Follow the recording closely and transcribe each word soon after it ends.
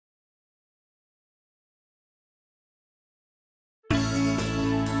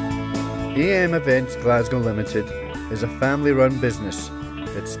AM Events Glasgow Limited is a family-run business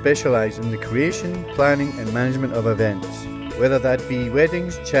that specialises in the creation, planning and management of events, whether that be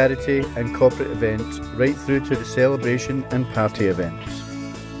weddings, charity and corporate events, right through to the celebration and party events.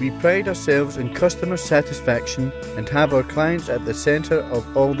 We pride ourselves in customer satisfaction and have our clients at the centre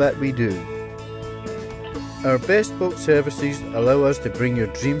of all that we do. Our bespoke services allow us to bring your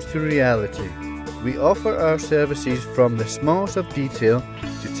dreams to reality. We offer our services from the smallest of detail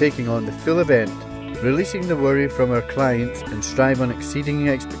to taking on the full event, releasing the worry from our clients and strive on exceeding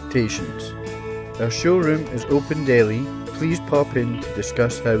expectations. Our showroom is open daily. Please pop in to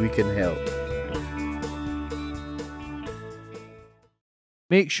discuss how we can help.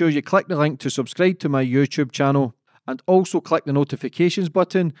 Make sure you click the link to subscribe to my YouTube channel and also click the notifications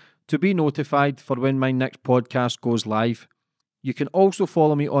button to be notified for when my next podcast goes live. You can also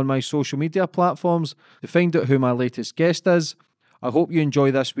follow me on my social media platforms to find out who my latest guest is. I hope you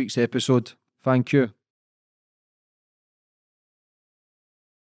enjoy this week's episode. Thank you.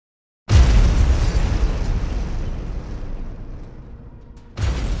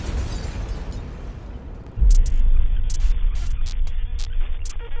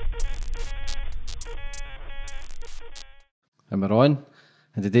 And we're on.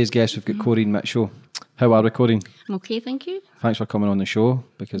 And today's guest, we've got Corrine Mitchell. How are we, Corrine? I'm okay, thank you. Thanks for coming on the show,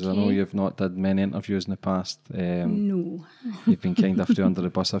 because I know you've not done many interviews in the past. No. You've been kind of through under the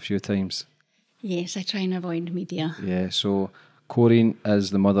bus a few times. Yes, I try and avoid media. Yeah, so Corrine is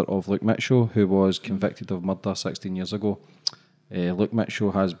the mother of Luke Mitchell, who was convicted of murder 16 years ago. Luke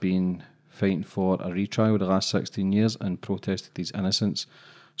Mitchell has been fighting for a retrial the last 16 years and protested his innocence.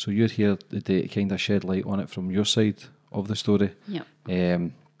 So you're here today to kind of shed light on it from your side of the story. Yep.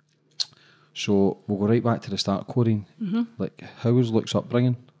 So we'll go right back to the start, Corrine. Like, how was Luke's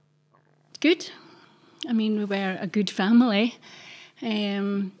upbringing? Good. I mean, we were a good family.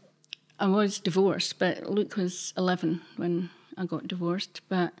 I was divorced, but Luke was 11 when I got divorced.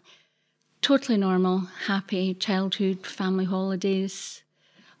 But totally normal, happy childhood, family holidays,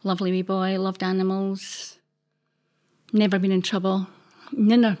 lovely wee boy, loved animals, never been in trouble.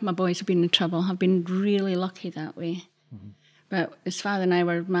 None of my boys have been in trouble. I've been really lucky that way. But his father and I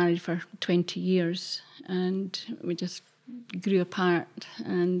were married for 20 years and we just grew apart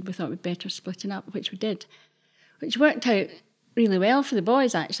and we thought we'd better splitting up, which we did. Which worked out really well for the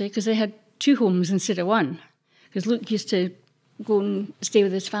boys, actually, because they had 2 homes instead of 1. Because Luke used to go and stay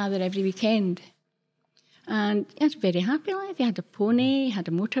with his father every weekend. And he had a very happy life. He had a pony, he had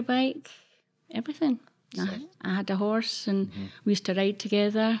a motorbike, everything. I had a horse and we used to ride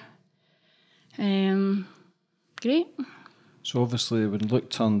together. Great. So obviously when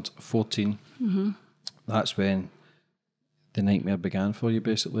Luke turned 14, that's when the nightmare began for you,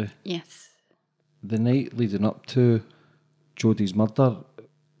 basically. Yes. The night leading up to Jodie's murder,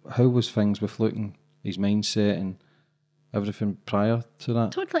 how was things with Luke and his mindset and everything prior to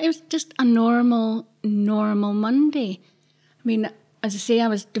that? Totally. It was just a normal Monday. I mean, as I say, I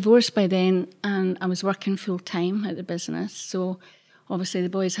was divorced by then and I was working full-time at the business. So obviously the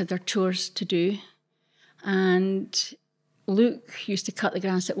boys had their chores to do. And Luke used to cut the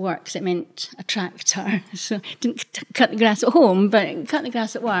grass at work because it meant a tractor. So didn't cut the grass at home, but cut the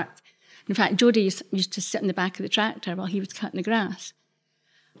grass at work. In fact, Jodie used to sit in the back of the tractor while he was cutting the grass.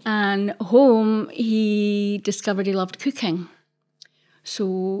 And home, he discovered he loved cooking.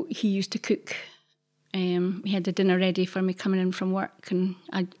 So he used to cook. He had the dinner ready for me coming in from work. And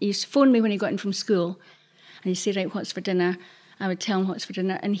he used to phone me when he got in from school. And he'd say, right, what's for dinner? I would tell him what's for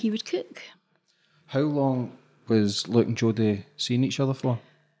dinner, and he would cook. How long was Luke and Jodie seeing each other for?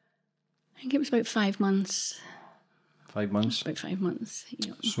 I think it was about 5 months. 5 months? About 5 months,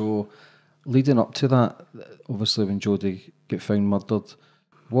 yeah. So, leading up to that, obviously when Jodie got found murdered,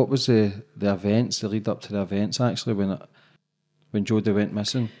 what was the events, the lead up to the events actually, when Jodie went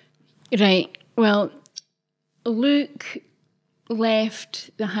missing? Right, well, Luke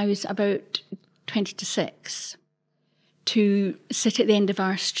left the house about 20 to 6 to sit at the end of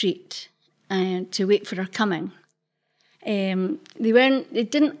our street and to wait for her coming. They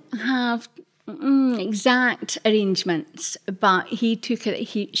didn't have exact arrangements, but he took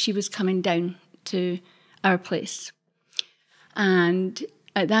it. She was coming down to our place, and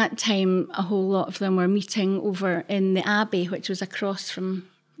at that time, a whole lot of them were meeting over in the Abbey, which was across from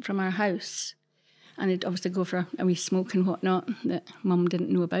our house, and they'd obviously go for a wee smoke and whatnot that Mum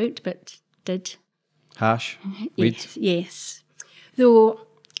didn't know about, but did. Hash? Weed? Yes. Though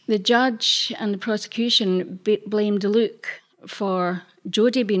the judge and the prosecution blamed Luke for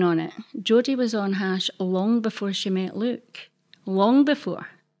Jodie being on it. Jodie was on hash long before she met Luke. Long before.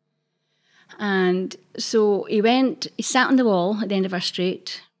 And so he sat on the wall at the end of our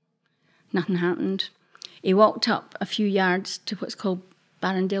street, Nothing happened. He walked up a few yards to what's called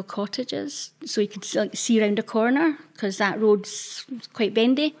Barrendale Cottages, so he could see around a corner, because that road's quite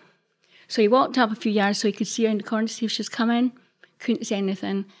bendy. So he walked up a few yards so he could see around the corner to see if she was coming. Couldn't see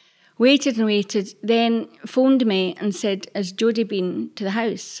anything. Waited and waited, then phoned me and said, has Jodie been to the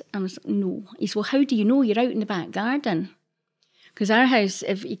house? I was like, no. He said, well, how do you know? You're out in the back garden. Because our house,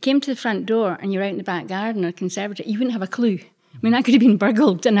 if you came to the front door and you're out in the back garden or a conservatory, you wouldn't have a clue. I mean, that could have been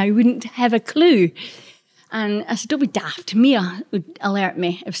burgled and I wouldn't have a clue. And I said, don't be daft. Mia would alert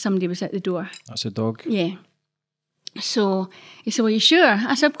me if somebody was at the door. That's a dog. Yeah. So he said, well, you sure?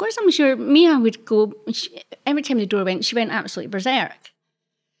 I said, of course I'm sure. Mia would go, every time the door went, she went absolutely berserk.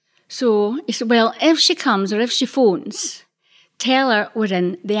 So he said, well, if she comes or if she phones, tell her we're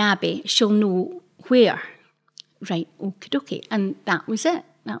in the Abbey. She'll know where. Right, okie dokie. And that was it.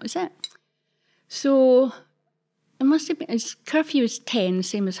 That was it. So it must have been, his curfew was 10,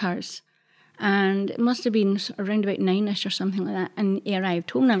 same as hers. And it must have been around about 9ish or something like that. And he arrived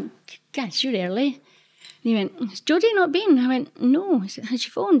home and I went, guys, you're early. And he went, has Jodie not been? I went, no. He said, has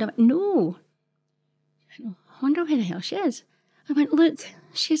she phoned? I went, no. I wonder where the hell she is. I went, look,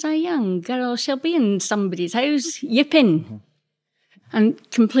 she's a young girl. She'll be in somebody's house, yipping.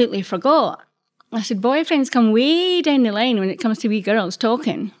 And completely forgot. I said, boyfriends come way down the line when it comes to wee girls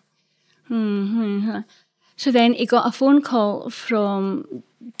talking. So then he got a phone call from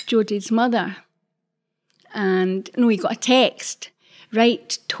Jodie's mother. And, no, he got a text.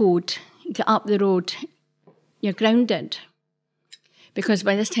 Right, Toad, get up the road. You're grounded. Because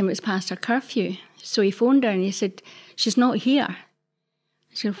by this time it was past her curfew. So he phoned her and he said, she's not here.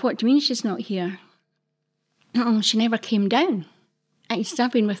 I said, what do you mean she's not here? Oh, she never came down. I said,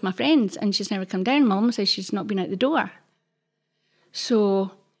 I've been with my friends and she's never come down. Mum says she's not been out the door.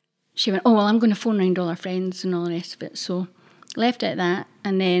 So she went, oh, well, I'm going to phone round all her friends and all the rest of it. So left it at that.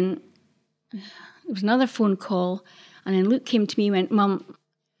 And then there was another phone call. And then Luke came to me and went, Mum,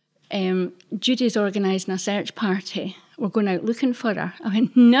 Judy's organising a search party. We're going out looking for her. I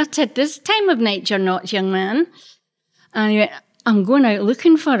went, not at this time of night, you're not, young man. And he went, I'm going out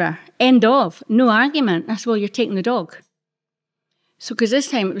looking for her. End of. No argument. I said, well, you're taking the dog. So, because this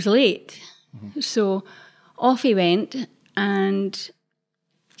time it was late. So off he went, and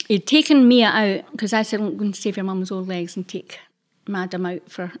he'd taken Mia out, because I said, I'm going to save your mum's old legs and take Madam out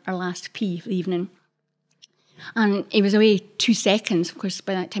for our last pee of the evening. And he was away 2 seconds, of course,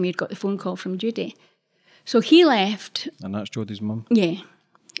 by that time he'd got the phone call from Jodie. So he left. And that's Jodie's mum? Yeah.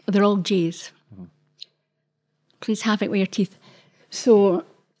 They're all J's. Please have it with your teeth. So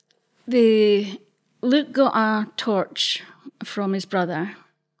Luke got a torch from his brother,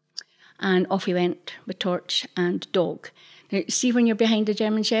 and off he went with torch and dog. Now, see, when you're behind a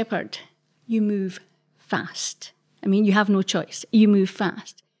German Shepherd, you move fast. I mean, you have no choice. You move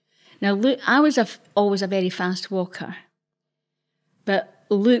fast. Now, Luke, I was always a very fast walker, but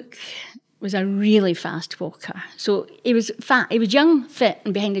Luke was a really fast walker. So he was fat. He was young, fit,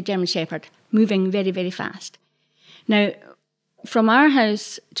 and behind a German Shepherd, moving very, very fast. Now, from our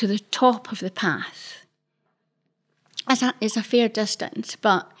house to the top of the path, it's a fair distance,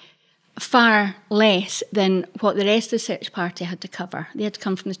 but far less than what the rest of the search party had to cover. They had to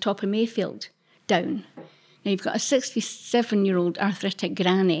come from the top of Mayfield down. Now, you've got a 67-year-old arthritic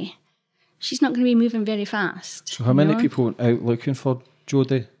granny. She's not going to be moving very fast. So how many people went out looking for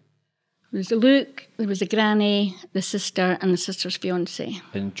Jodie? There was Luke, there was the granny, the sister, and the sister's fiancé.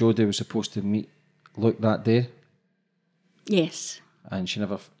 And Jodie was supposed to meet Luke that day? Yes. And she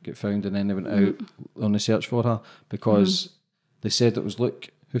never got found, and then they went out on the search for her, because they said it was Luke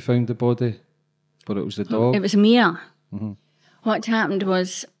who found the body, but it was the dog. It was Mia. What happened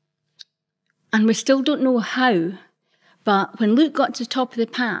was, and we still don't know how, but when Luke got to the top of the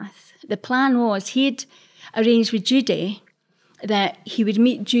path, the plan was he'd arranged with Jodie that he would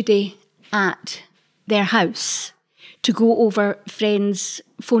meet Jodie at their house to go over friends'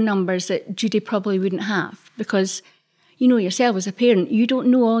 phone numbers that Jodie probably wouldn't have, because you know yourself as a parent, you don't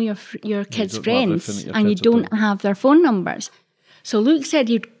know all your kids' friends, and you don't have their phone numbers. So Luke said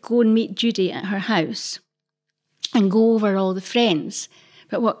he'd go and meet Jodie at her house and go over all the friends.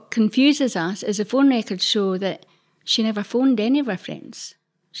 But what confuses us is the phone records show that she never phoned any of her friends.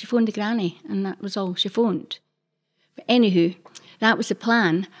 She phoned the granny, and that was all she phoned. But anywho, that was the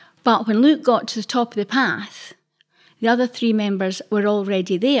plan. But when Luke got to the top of the path, the other 3 members were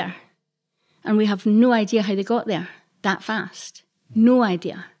already there. And we have no idea how they got there that fast. No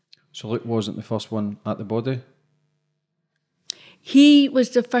idea. So Luke wasn't the first one at the body? He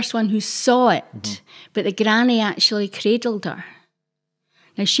was the first one who saw it, but the granny actually cradled her.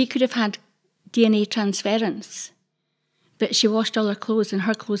 Now, she could have had DNA transference, but she washed all her clothes and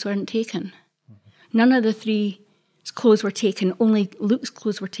her clothes weren't taken. None of the three's clothes were taken, only Luke's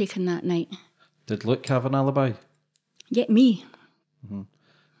clothes were taken that night. Did Luke have an alibi? Yet me.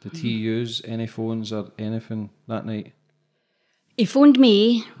 Did he use any phones or anything that night? He phoned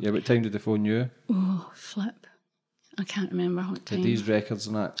me. Yeah, what time did they phone you? Oh, flip. I can't remember what time. Did these records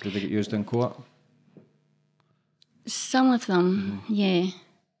and that, did they get used in court? Some of them, yeah.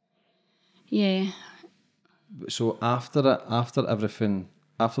 Yeah. So after everything,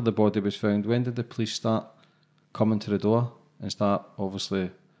 after the body was found, when did the police start coming to the door and start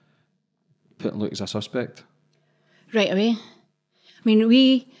obviously putting Luke as a suspect? Right away. I mean,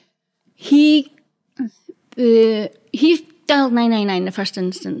 he dialed 999 in the first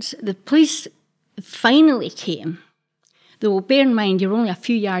instance. The police finally came. Though bear in mind, you're only a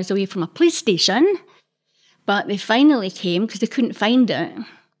few yards away from a police station, but they finally came because they couldn't find it.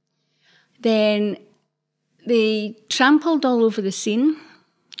 Then they trampled all over the scene.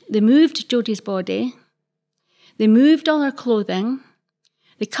 They moved Jodie's body. They moved all her clothing.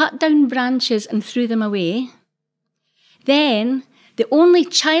 They cut down branches and threw them away. Then the only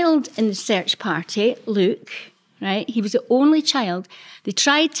child in the search party, Luke, right? He was the only child. They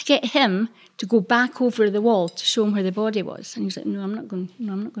tried to get him to go back over the wall to show him where the body was. And he was like, no, I'm not going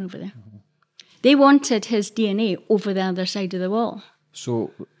over there. They wanted his DNA over the other side of the wall.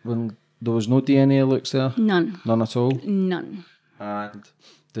 So when there was no DNA of Luke's there? None. None at all? None. And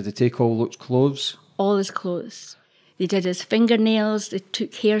did they take all Luke's clothes? All his clothes. They did his fingernails, they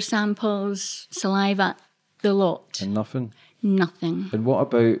took hair samples, saliva, the lot. And nothing? Nothing. And what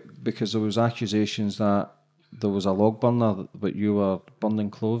about, because there was accusations that there was a log burner, but you were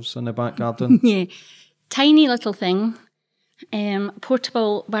burning clothes in the back garden? Yeah. Tiny little thing,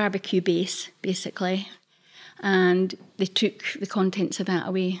 portable barbecue base, basically. And they took the contents of that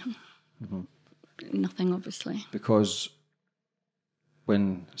away. Nothing, obviously. Because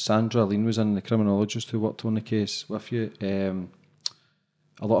when Sandra Lean was in, the criminologist who worked on the case with you,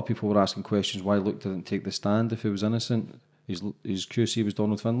 a lot of people were asking questions why Luke didn't take the stand if he was innocent. His QC was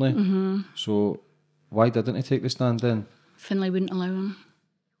Donald Finlay. So why didn't he take the stand then? Finlay wouldn't allow him.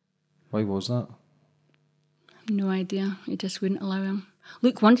 Why was that? No idea. He just wouldn't allow him.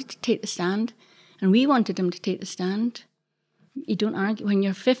 Luke wanted to take the stand, and we wanted him to take the stand. You don't argue. When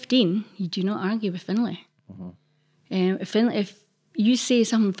you're 15, you do not argue with Finlay. If you say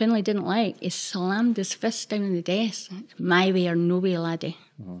something Finlay didn't like, he slammed his fist down on the desk. My way or no way, laddie.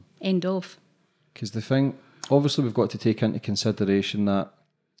 End of. Because the thing, obviously we've got to take into consideration that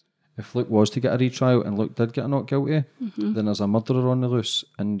if Luke was to get a retrial and Luke did get not guilty, then there's a murderer on the loose,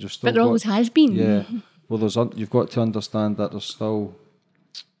 and you're still. But there always has been. Yeah. Well, you've got to understand that there's still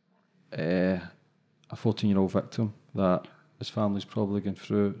a 14-year-old victim that his family's probably going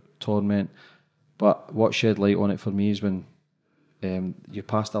through torment. But what shed light on it for me is when you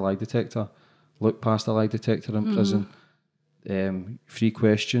passed a lie detector. Luke passed a lie detector in prison. 3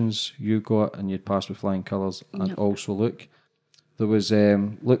 questions you got and you'd passed with flying colours. And also Luke. There was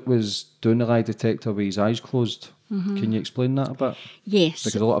Luke was doing the lie detector with his eyes closed. Can you explain that a bit? Yes.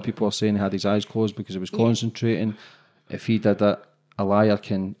 Because a lot of people are saying he had his eyes closed because he was concentrating. If he did it, a liar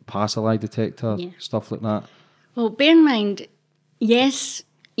can pass a lie detector, stuff like that. Well, bear in mind, yes,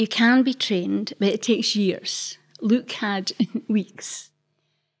 you can be trained, but it takes years. Luke had weeks.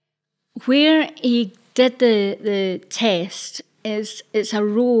 Where he did the test it's a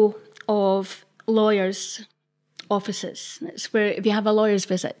row of lawyers' offices. It's where, if you have a lawyer's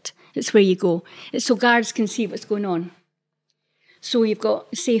visit, it's where you go. It's so guards can see what's going on. So you've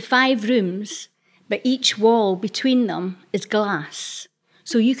got, say, 5 rooms, but each wall between them is glass.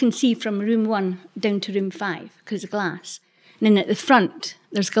 So you can see from room 1 down to room 5 because it's glass. And then at the front,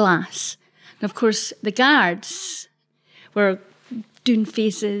 there's glass. And of course, the guards were doing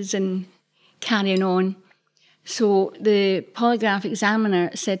faces and carrying on. So the polygraph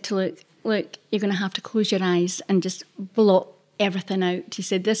examiner said to Luke, look, you're going to have to close your eyes and just blot everything out. He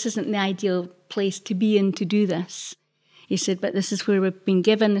said, this isn't the ideal place to be in to do this. He said, but this is where we've been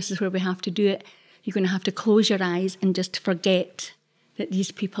given, this is where we have to do it. You're going to have to close your eyes and just forget that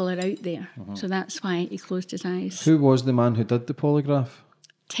these people are out there. So that's why he closed his eyes. Who was the man who did the polygraph?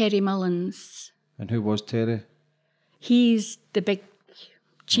 Terry Mullins. And who was Terry? He's the big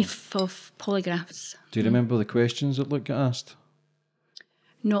chief of polygraphs. Do you remember the questions that Luke got asked?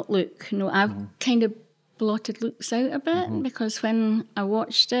 Not Luke, no. I've kind of blotted Luke's out a bit because when I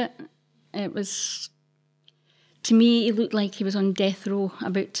watched it, it was, to me, he looked like he was on death row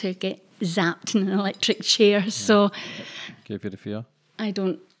about to get zapped in an electric chair. So Gave you the fear. I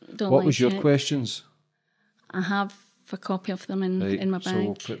don't What like was your it. questions? I have a copy of them in my bag. So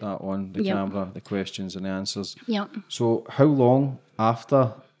we'll put that on the camera, the questions and the answers. Yep. So how long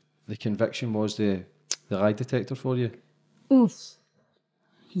after the conviction was the lie detector for you? Oof.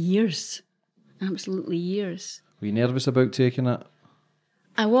 Years. Absolutely years. Were you nervous about taking it?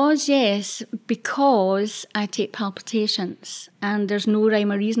 I was, yes, because I take palpitations and there's no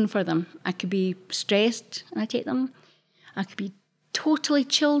rhyme or reason for them. I could be stressed and I take them. I could be totally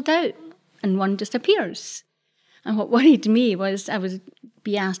chilled out and one just appears. And what worried me was I would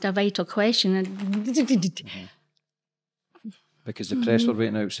be asked a vital question and... Because the press were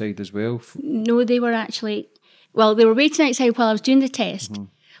waiting outside as well? No, they were actually... Well, they were waiting outside while I was doing the test,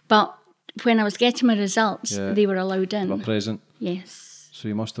 but when I was getting my results, they were allowed in. They were present? Yes. So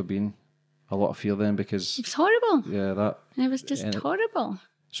you must have been a lot of fear then, because... It was horrible. Yeah, It was just horrible.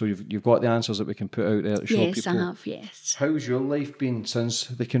 So you've got the answers that we can put out there to show people? Yes, I have, yes. How's your life been since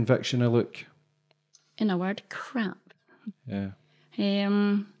the conviction of Luke? In a word, crap. Yeah.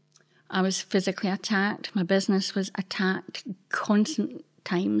 I was physically attacked. My business was attacked constant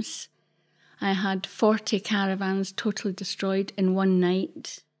times. I had 40 caravans totally destroyed in one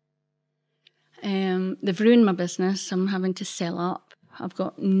night. They've ruined my business. I'm having to sell up. I've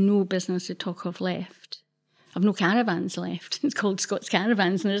got no business to talk of left. I've no caravans left. It's called Scott's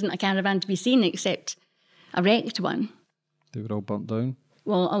Caravans, and there isn't a caravan to be seen except a wrecked one. They were all burnt down?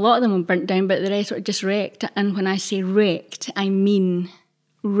 Well, a lot of them were burnt down, but the rest were just wrecked. And when I say wrecked, I mean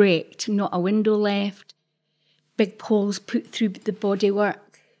wrecked. Not a window left. Big poles put through the bodywork.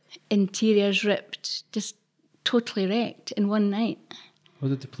 Interiors ripped. Just totally wrecked in one night. What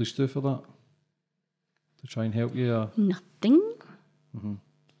did the police do for that? To try and help you? Or? Nothing.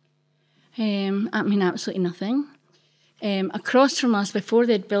 I mean, absolutely nothing. Across from us, before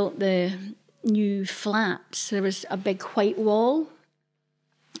they'd built the new flats, there was a big white wall,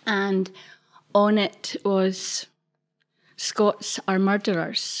 and on it was Scots are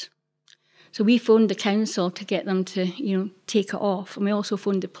murderers. So we phoned the council to get them to, take it off, and we also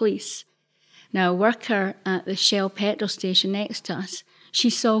phoned the police. Now, a worker at the Shell petrol station next to us, she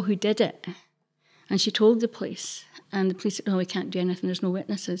saw who did it, and she told the police. And the police said, "No, we can't do anything, there's no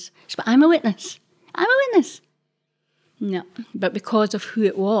witnesses." She said, "But I'm a witness. I'm a witness." No, but because of who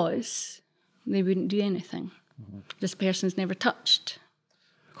it was, they wouldn't do anything. This person's never touched.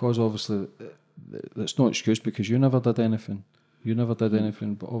 Because obviously, it's no excuse because you never did anything. You never did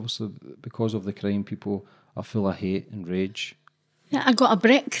anything, but obviously because of the crime, people are full of hate and rage. Yeah, I got a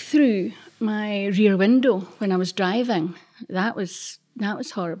brick through my rear window when I was driving. That was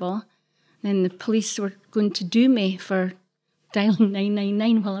horrible. Then the police were going to do me for dialing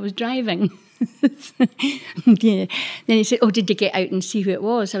 999 while I was driving. Yeah. Then he said, "Oh, did you get out and see who it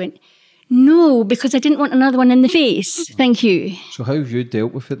was?" I went, "No, because I didn't want another one in the face. Thank you." So how have you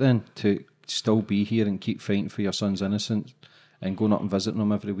dealt with it then, to still be here and keep fighting for your son's innocence and going up and visiting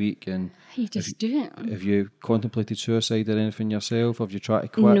him every week? And you just do it. Have you contemplated suicide or anything yourself? Have you tried to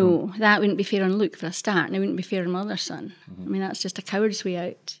quit? No, that wouldn't be fair on Luke for a start, and it wouldn't be fair on my other son. I mean, that's just a coward's way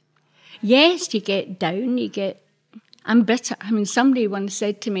out. Yes, you get down, I'm bitter. I mean, somebody once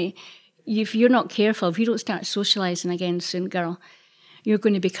said to me, "If you're not careful, if you don't start socialising again soon, girl, you're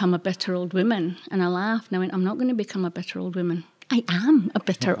going to become a bitter old woman." And I laughed and I went, "I'm not going to become a bitter old woman. I am a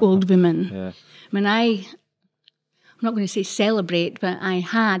bitter old woman." Yeah. I mean, I'm not going to say celebrate, but I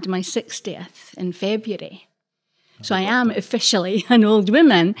had my 60th in February. So I am officially an old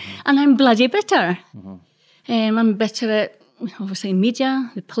woman, and I'm bloody bitter. I'm bitter at, obviously,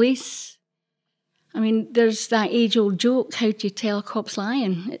 media, the police. I mean, there's that age-old joke, how do you tell a cop's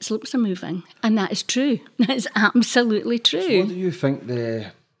lying? Its lips are moving. And that is true. That is absolutely true. So what do you think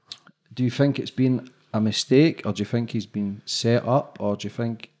do you think it's been a mistake, or do you think he's been set up, or do you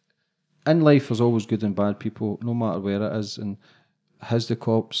think in life there's always good and bad people, no matter where it is, and has the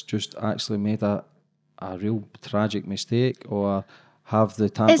cops just actually made a real tragic mistake, or have they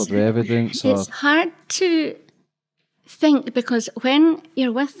tampered with evidence? It's hard to think, because when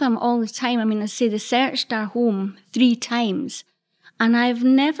you're with them all the time, I mean, I say they searched our home 3 times, and I've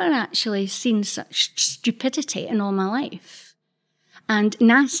never actually seen such stupidity in all my life. And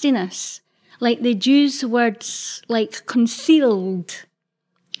nastiness. Like, they'd use words like concealed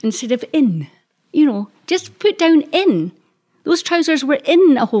instead of in. Just put down in. Those trousers were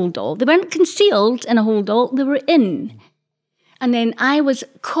in a holdall. They weren't concealed in a holdall, they were in. And then I was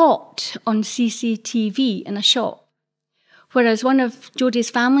caught on CCTV in a shop, whereas one of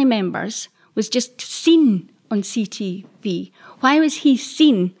Jodie's family members was just seen on CTV. Why was he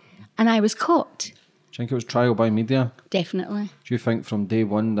seen and I was caught? Do you think it was trial by media? Definitely. Do you think from day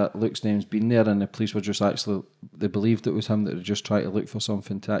one that Luke's name's been there and the police were just actually, they believed it was him, that they just tried to look for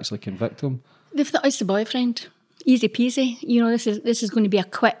something to actually convict him? They thought it's the boyfriend. easy peasy. You know, this is going to be a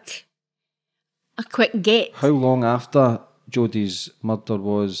quick get. How long after Jodie's murder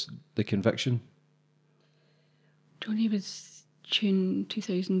was the conviction? Jodie was June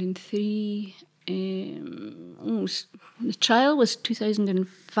 2003. The trial was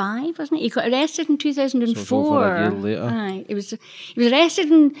 2005, wasn't it? He got arrested in 2004. So it was over a year later. Aye, he was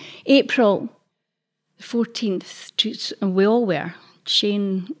arrested in April 14th, and we all were.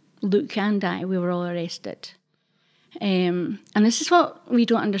 Shane, Luke and I, we were all arrested. And this is what we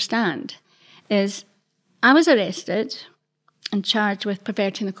don't understand, is I was arrested and charged with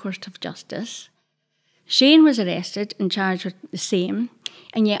perverting the course of justice. Shane was arrested and charged with the same,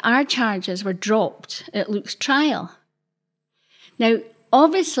 and yet our charges were dropped at Luke's trial. Now,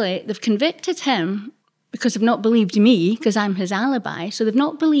 obviously, they've convicted him because they've not believed me, because I'm his alibi, so they've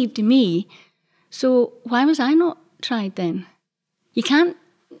not believed me. So why was I not tried then? You can't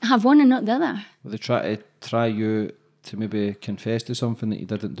have one and not the other. Were they trying to try you to maybe confess to something that you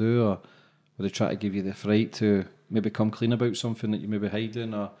didn't do, or were they trying to give you the right to maybe come clean about something that you maybe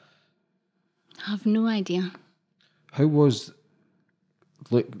hiding, or... I have no idea. How was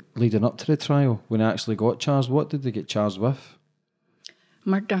leading up to the trial when they actually got charged? What did they get charged with?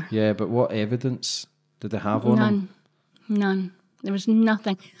 Murder. Yeah, but what evidence did they have on him? None. There was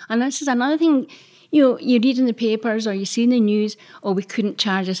nothing. And this is another thing, you read in the papers or you see in the news, oh, we couldn't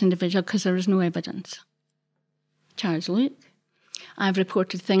charge this individual because there was no evidence. Charge Luke. I've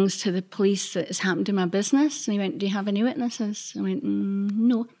reported things to the police that has happened in my business. And he went, do you have any witnesses? I went,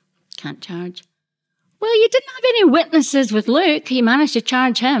 no, can't charge. Well, you didn't have any witnesses with Luke. You managed to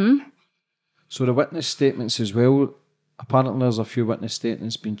charge him. So the witness statements as well, apparently there's a few witness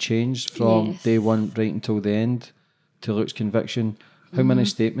statements been changed from day one right until the end to Luke's conviction. How many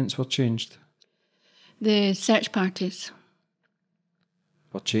statements were changed? The search parties.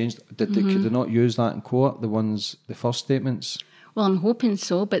 Were changed? Could they not use that in court, the first statements? Well, I'm hoping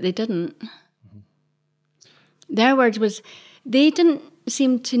so, but they didn't. Their word was, they didn't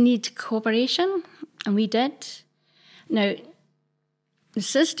seem to need cooperation, and we did. Now, the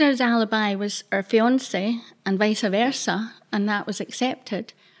sister's alibi was her fiancé and vice versa, and that was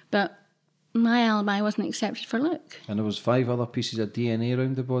accepted. But my alibi wasn't accepted for Luke. And there was 5 other pieces of DNA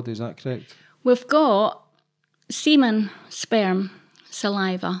around the body, is that correct? We've got semen, sperm,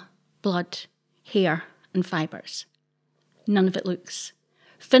 saliva, blood, hair and fibres. None of it Luke's.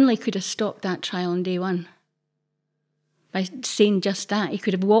 Finlay could have stopped that trial on day one by saying just that. He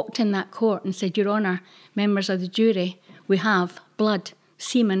could have walked in that court and said, Your Honour, members of the jury, we have blood,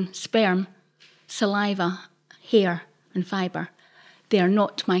 semen, sperm, saliva, hair and fibre. They are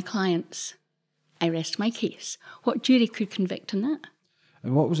not my clients. I rest my case. What jury could convict on that?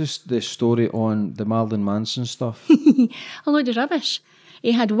 And what was the story on the Marilyn Manson stuff? A load of rubbish.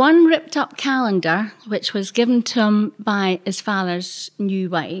 He had one ripped up calendar, which was given to him by his father's new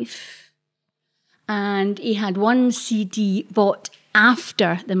wife. And he had one CD bought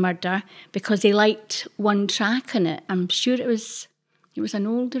after the murder because he liked one track on it. I'm sure it was an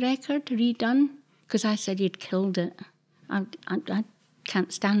old record redone because I said he'd killed it. I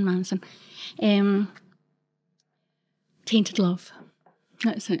can't stand Manson. Tainted Love.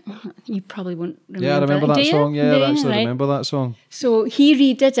 That's it. You probably won't remember. Yeah, I remember that song. Yeah, I actually right. remember that song. So he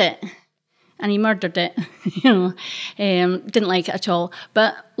redid it, and he murdered it. Didn't like it at all.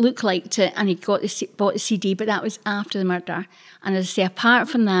 But Luke liked it, and he bought the CD. But that was after the murder. And as I say, apart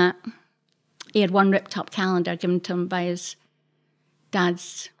from that, he had one ripped up calendar given to him by his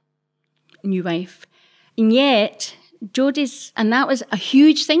dad's new wife, and yet Jodie's, and that was a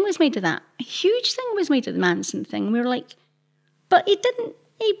huge thing was made of that. A huge thing was made of the Manson thing. We were like, but he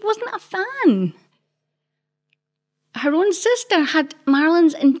wasn't a fan. Her own sister had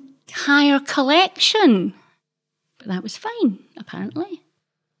Marilyn's entire collection. But that was fine, apparently.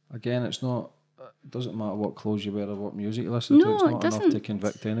 Again, it doesn't matter what clothes you wear or what music you listen to. It's not enough to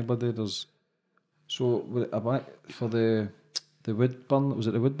convict anybody. For the wood burn, was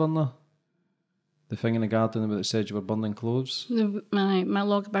it the wood burner? The thing in the garden that said you were burning clothes? My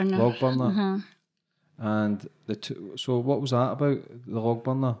log burner. Log burner. Uh-huh. And so what was that about, the log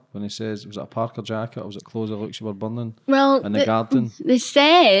burner? When he says, was it a Parker jacket or was it clothes that looks you were burning in the garden? They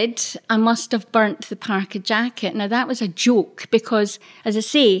said I must have burnt the Parker jacket. Now that was a joke because, as I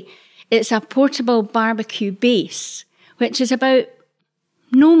say, it's a portable barbecue base, which is about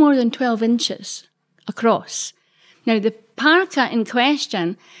no more than 12 inches across. Now the parka in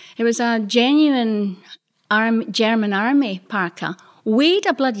question, it was a genuine German army parka, weighed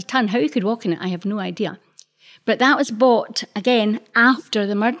a bloody ton. How you could walk in it, I have no idea. But that was bought, again, after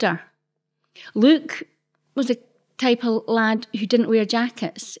the murder. Luke was the type of lad who didn't wear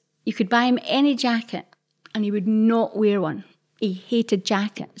jackets. You could buy him any jacket and he would not wear one. He hated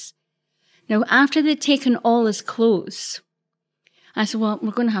jackets. Now, after they'd taken all his clothes, I said, well,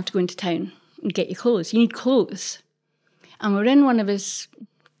 we're going to have to go into town and get you clothes. You need clothes. And we're in one of his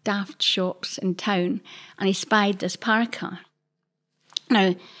daft shops in town, and he spied this parka.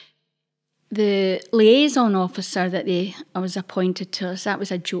 Now, the liaison officer that I was appointed to us, that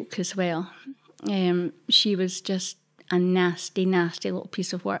was a joke as well. She was just a nasty, nasty little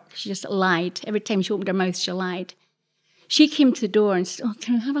piece of work. She just lied. Every time she opened her mouth, she lied. She came to the door and said, oh,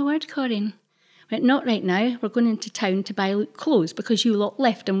 can I have a word, Corrine? I went, not right now. We're going into town to buy clothes because you lot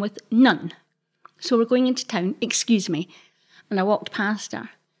left him with none. So we're going into town, excuse me. And I walked past her.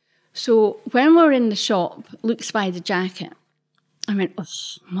 So when we were in the shop, Luke spied the jacket. I went, oh,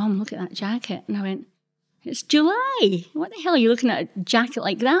 Mum, look at that jacket. And I went, it's July. What the hell are you looking at a jacket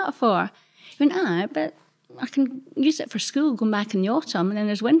like that for? He went, but I can use it for school going back in the autumn, and then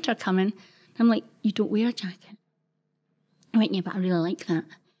there's winter coming. And I'm like, you don't wear a jacket. I went, yeah, but I really like that.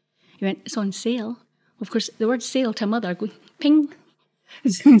 He went, it's on sale. Of course, the word sale to mother, going, ping.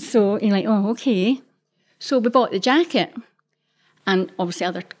 So you're like, oh, okay. So we bought the jacket, and obviously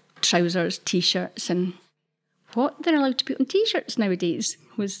other trousers, T-shirts, and what they're allowed to put on T-shirts nowadays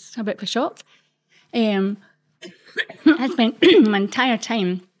was a bit of a shock. I spent my entire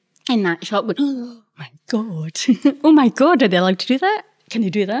time in that shop going, oh my God, oh my God, are they allowed to do that? Can they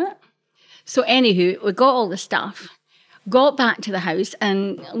do that? So anywho, we got all the stuff, got back to the house,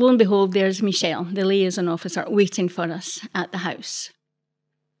 and lo and behold, there's Mitchel, the liaison officer, waiting for us at the house.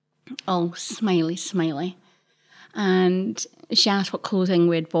 All smiley, smiley. And she asked what clothing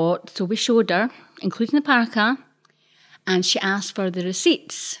we'd bought, so we showed her, including the parka, and she asked for the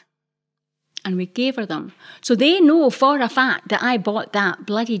receipts. And we gave her them. So they know for a fact that I bought that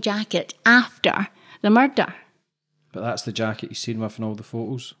bloody jacket after the murder. But that's the jacket you've seen with in all the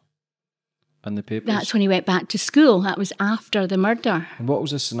photos and the papers? That's when he went back to school. That was after the murder. And what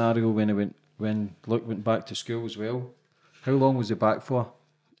was the scenario when Luke went back to school as well? How long was he back for?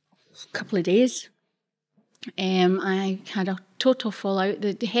 A couple of days. I had a total fallout.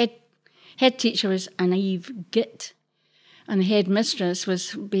 The head teacher was a naive git. And the headmistress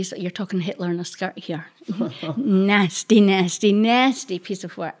was basically, you're talking Hitler in a skirt here. Nasty, nasty, nasty piece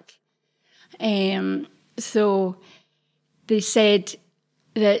of work. So they said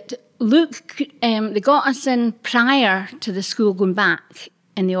that Luke, they got us in prior to the school going back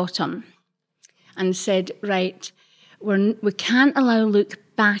in the autumn and said, right, we can't allow Luke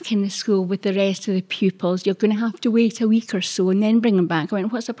back in the school with the rest of the pupils. You're going to have to wait a week or so and then bring him back. I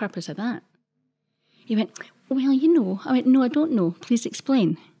went, what's the purpose of that? He went, well, you know. I went, no, I don't know. Please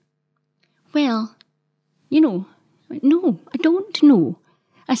explain. Well, you know. I went, no, I don't know.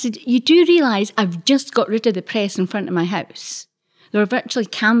 I said, you do realise I've just got rid of the press in front of my house. They were virtually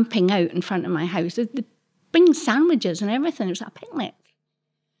camping out in front of my house. They bring sandwiches and everything. It was a picnic.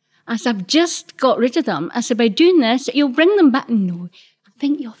 I said, I've just got rid of them. I said, by doing this, you'll bring them back. No, I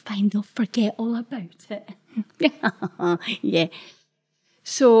think you'll find they'll forget all about it. Yeah.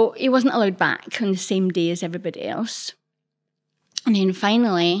 So he wasn't allowed back on the same day as everybody else. And then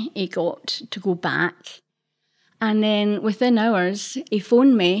finally he got to go back. And then within hours, he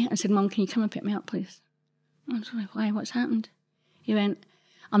phoned me and said, Mum, can you come and pick me up, please? I was like, why? What's happened? He went,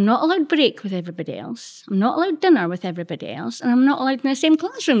 I'm not allowed break with everybody else. I'm not allowed dinner with everybody else. And I'm not allowed in the same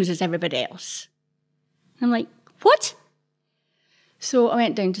classrooms as everybody else. And I'm like, what? So I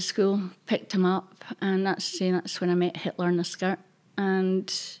went down to school, picked him up, and that's when I met Hitler in a skirt.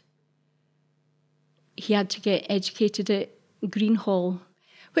 And he had to get educated at Greenhall,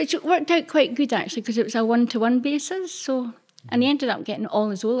 which worked out quite good, actually, because it was a one-to-one basis. So, and he ended up getting all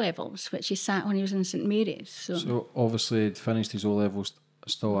his O-levels, which he sat when he was in St Mary's. So obviously he'd finished his O-levels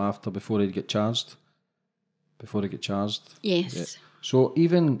still after, before he'd get charged? Yes. Yeah. So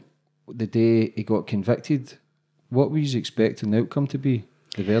even the day he got convicted, what were you expecting the outcome to be,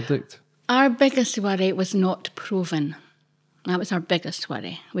 the verdict? Our biggest worry was not proven. That was our biggest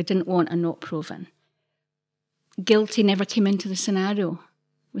worry. We didn't want a not proven. Guilty never came into the scenario.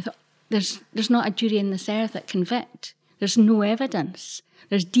 We thought, there's not a jury in this earth that convict. There's no evidence.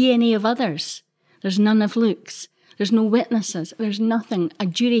 There's DNA of others. There's none of Luke's. There's no witnesses. There's nothing. A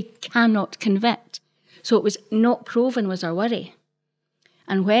jury cannot convict. So it was not proven was our worry.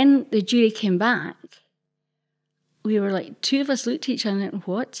 And when the jury came back, we were like, two of us looked at each other and went,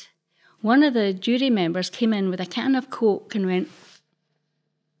 what? One of the jury members came in with a can of Coke and went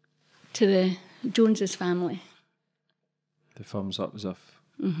to the Joneses family. The thumbs up as if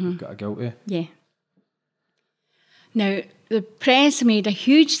you've got a guilty. Yeah. Now, the press made a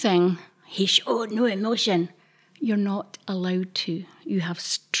huge thing. He showed no emotion. You're not allowed to. You have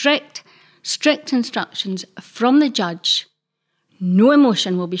strict strict instructions from the judge. No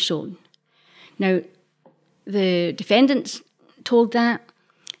emotion will be shown. Now, the defendants told that,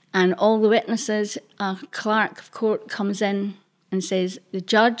 and all the witnesses, a clerk of court comes in and says, the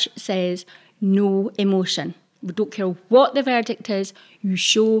judge says no emotion. We don't care what the verdict is, you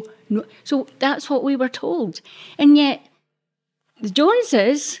show no. So that's what we were told. And yet, the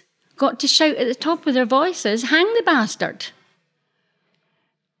Joneses got to shout at the top of their voices, hang the bastard.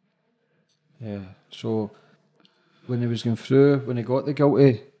 Yeah, so when he was going through, when he got the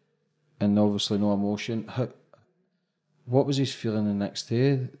guilty, and obviously no emotion, what was his feeling the next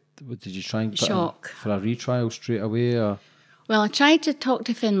day? Did you try and put Shock. him for a retrial straight away? Or? Well, I tried to talk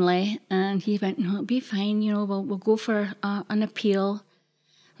to Finlay, and he went, no, it'll be fine, you know, we'll go for an appeal.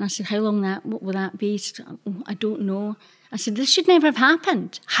 And I said, how long what will that be? He said, oh, I don't know. I said, this should never have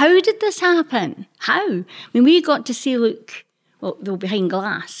happened. How did this happen? How? I mean, we got to see Luke, well, they were behind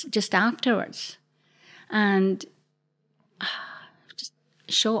glass just afterwards. And just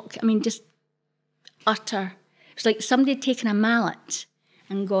shock. I mean, just utter. It was like somebody had taken a mallet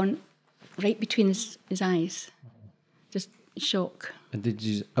and gone right between his eyes. Just shock. And did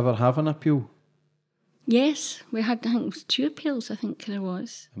you ever have an appeal? Yes, we had, I think it was 2 appeals, I think there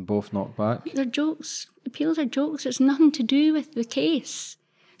was. And both knocked back? They're jokes. Appeals are jokes. It's nothing to do with the case.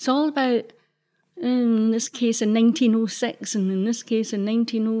 It's all about, in this case in 1906, and in this case in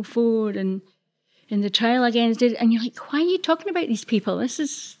 1904, and in the trial against it. And you're like, why are you talking about these people? This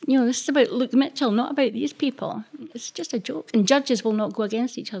is about Luke Mitchell, not about these people. It's just a joke. And judges will not go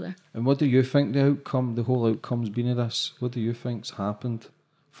against each other. And what do you think the whole outcome's been of this? What do you think's happened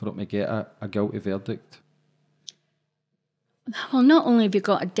for it to get a guilty verdict? Well, not only have you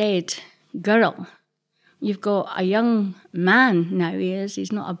got a dead girl, you've got a young man now,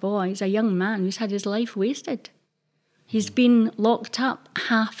 he's not a boy, he's a young man who's had his life wasted. He's been locked up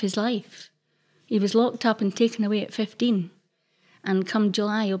half his life. He was locked up and taken away at 15, and come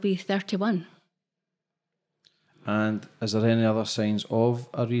July he'll be 31. And is there any other signs of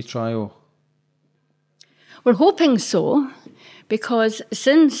a retrial? We're hoping so, because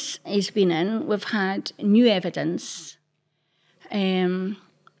since he's been in, we've had new evidence.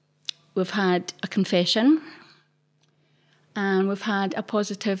 We've had a confession, and we've had a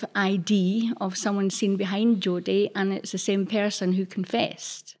positive ID of someone seen behind Jodie, and it's the same person who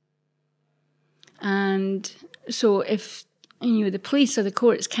confessed. And so if the police or the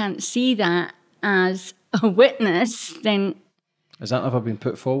courts can't see that as a witness, then... Has that ever been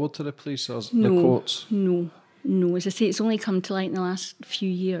put forward to the police or the courts? No. As I say, it's only come to light in the last few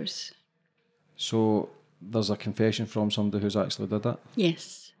years. So there's a confession from somebody who's actually did it?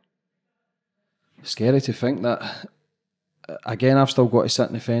 Yes. Scary to think that. Again, I've still got to sit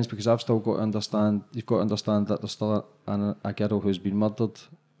in the fence because I've still got to understand, you've got to understand that there's still a girl who's been murdered,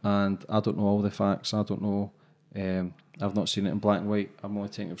 and I don't know all the facts. I don't know, I've not seen it in black and white. I'm only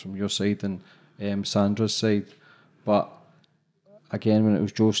taking it from your side and Sandra's side. But again, when it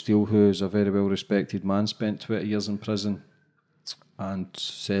was Joe Steele, who is a very well respected man, spent 20 years in prison and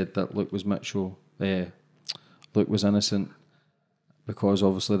said that Luke was innocent, because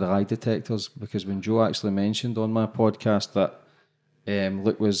obviously the lie detectors, because when Joe actually mentioned on my podcast that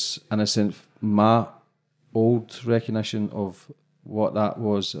Luke was innocent, my old recognition of what that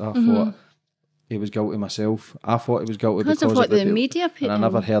was, I thought he was guilty myself. I thought he was guilty because of what the media put and I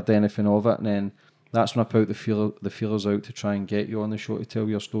never heard anything of it. And then that's when I put the feelers out to try and get you on the show to tell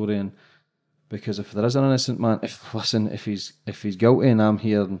your story. And because if there is an innocent man, if he's guilty and I'm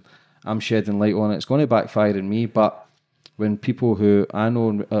here and I'm shedding light on it, it's going to backfire on me. But when people who I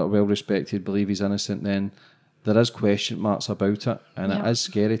know are well respected believe he's innocent, then there is question marks about it, and it is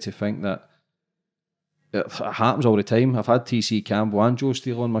scary to think that it happens all the time. I've had TC Campbell and Joe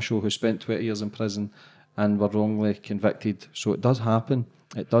Steele on my show who spent 20 years in prison and were wrongly convicted. So it does happen.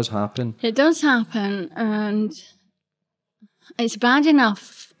 It does happen. It does happen, and it's bad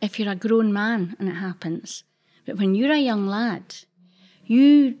enough if you're a grown man and it happens. But when you're a young lad,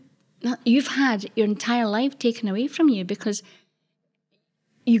 you've had your entire life taken away from you because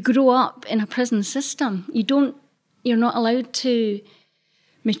you grow up in a prison system. You're not allowed to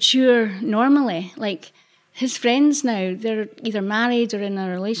mature normally. Like his friends now, they're either married or in a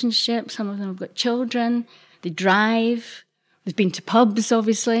relationship. Some of them have got children. They drive. They've been to pubs,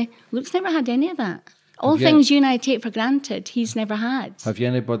 obviously. Luke's never had any of that. All things you and I take for granted, he's never had. Have you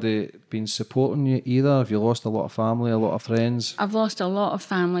anybody been supporting you either? Have you lost a lot of family, a lot of friends? I've lost a lot of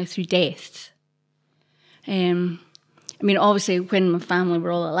family through death. I mean, obviously, when my family were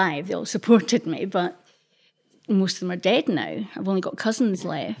all alive, they all supported me, but most of them are dead now. I've only got cousins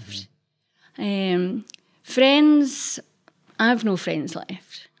left. Friends, I have no friends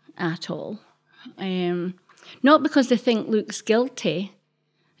left. at all. Not because they think Luke's guilty.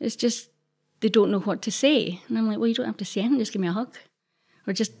 It's just they don't know what to say. And I'm like, well, you don't have to say anything, just give me a hug.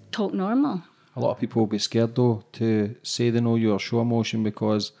 Or just talk normal. A lot of people will be scared, though, to say they know you or show emotion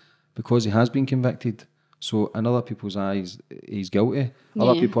because he has been convicted. So in other people's eyes, he's guilty.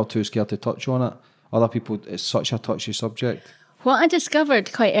 Other people are too scared to touch on it. Other people, it's such a touchy subject. What I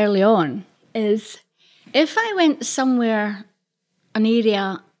discovered quite early on is if I went somewhere, an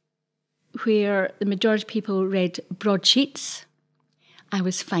area where the majority of people read broadsheets, I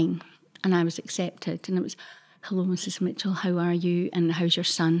was fine and I was accepted. And it was, hello, Mrs. Mitchell, how are you? And how's your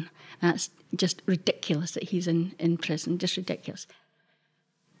son? That's just ridiculous that he's in prison, just ridiculous.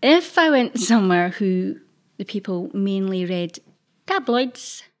 If I went somewhere who the people mainly read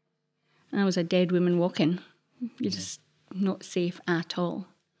tabloids, and I was a dead woman walking, you're just not safe at all.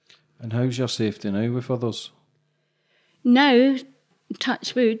 And how's your safety now with others? Now,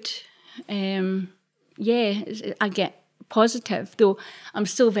 touch wood, I get positive, though I'm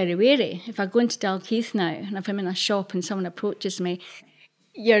still very wary. If I go into Dalkeith now, and if I'm in a shop and someone approaches me,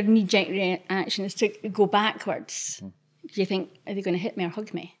 your knee-jerk reaction is to go backwards. Do you think, are they going to hit me or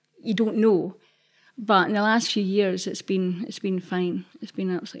hug me? You don't know. But in the last few years, it's been fine. It's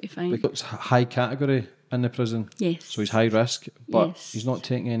been absolutely fine. Because it's high category in the prison. Yes. So he's high risk, but yes. He's not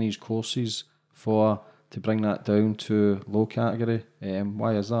taking any of his courses to bring that down to low category.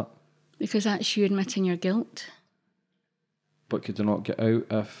 Why is that? Because that's you admitting your guilt. But could he not get out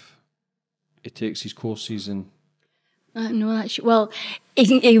if he takes his courses and... No, that's... Well,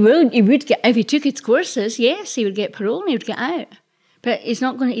 he would get... If he took his courses, yes, he would get parole and he would get out. But he's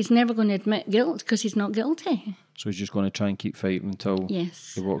never going to admit guilt because he's not guilty. So he's just going to try and keep fighting until he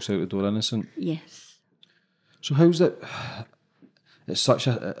walks out the door innocent? Yes. So how's it... It's such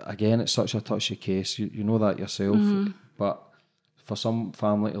a touchy case. You know that yourself. Mm-hmm. But for some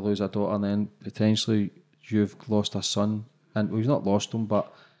family to lose a daughter and then potentially you've lost a son, and well, he's not lost him,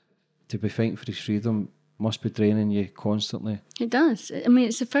 but to be fighting for his freedom must be draining you constantly. It does. I mean,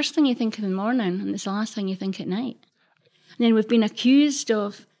 it's the first thing you think in the morning and it's the last thing you think at night. And then we've been accused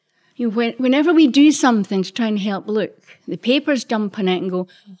of, whenever we do something to try and help Luke, the papers jump on it and go,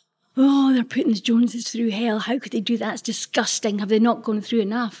 oh, they're putting the Joneses through hell. How could they do that? It's disgusting. Have they not gone through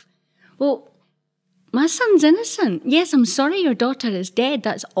enough? Well, my son's innocent. Yes, I'm sorry your daughter is dead.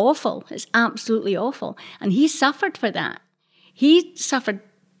 That's awful. It's absolutely awful. And he suffered for that. He suffered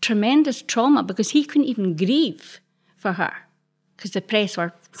tremendous trauma because he couldn't even grieve for her because the press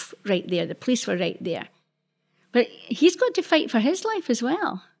were right there, the police were right there. But he's got to fight for his life as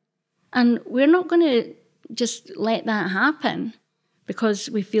well. And we're not going to just let that happen because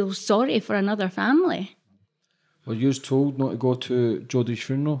we feel sorry for another family. Were you told not to go to Jodie's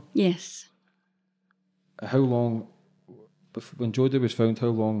funeral? Yes. How long, when Jodie was found, how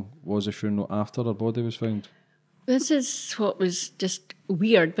long was the funeral after her body was found? This is what was just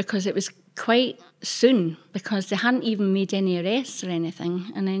weird because it was quite soon because they hadn't even made any arrests or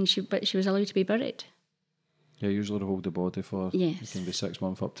anything, and then she was allowed to be buried. Yeah, usually they hold the body for, it can be 6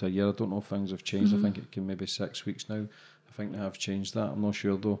 months up to a year. I don't know if things have changed. I think it can maybe 6 weeks now. I think they have changed that. I'm not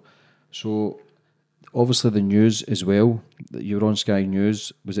sure though. So obviously the news as well, that you were on Sky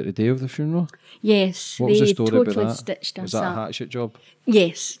News, was it the day of the funeral? Yes. What was the story totally about that? Stitched us was that up. a hatchet job?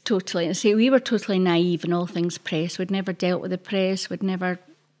 Yes, totally. I say we were totally naive in all things press. We'd never dealt with the press. We'd never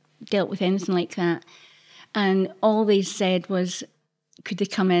dealt with anything like that. And all they said was, could they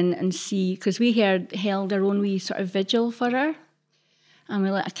come in and see, because we held our own wee sort of vigil for her. And we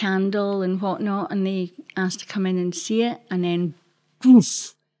lit a candle and whatnot, and they asked to come in and see it. And then,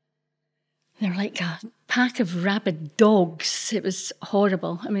 poof, they're like a pack of rabid dogs. It was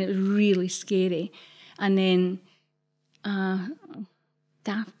horrible. I mean, it was really scary. And then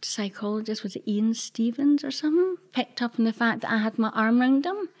daft psychologist, was it Ian Stevens or something, picked up on the fact that I had my arm around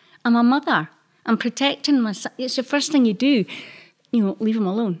him. I'm a mother. I'm protecting my son. It's the first thing you do. Leave him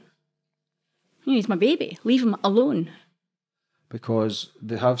alone. He's my baby. Leave him alone. Because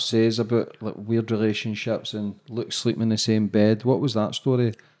they have says about like weird relationships and Luke sleeping in the same bed. What was that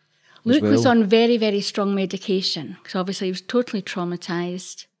story? Luke was on very, very strong medication because obviously he was totally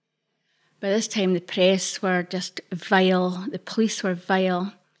traumatised. By this time the press were just vile, the police were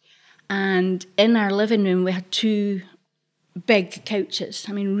vile, and in our living room we had 2 big couches,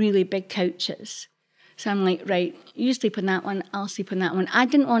 really big couches. So I'm like, right, you sleep on that one, I'll sleep on that one. I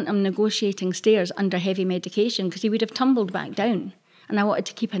didn't want him negotiating stairs under heavy medication because he would have tumbled back down, and I wanted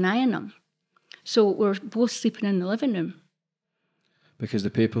to keep an eye on him. So we're both sleeping in the living room. Because the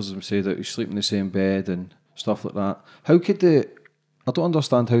papers have said that you sleep in the same bed and stuff like that. How could they... I don't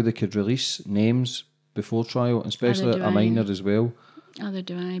understand how they could release names before trial, especially a minor as well. Either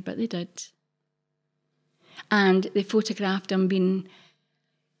do I, but they did. And they photographed him being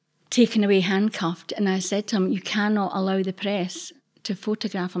taken away handcuffed. And I said to him, you cannot allow the press to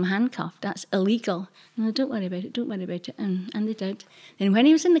photograph him handcuffed. That's illegal. And don't worry about it, don't worry about it. And they did. Then when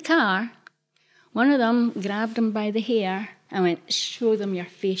he was in the car, one of them grabbed him by the hair and went, show them your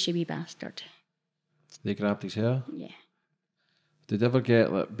face, you wee bastard. They grabbed his hair? Yeah. Did they ever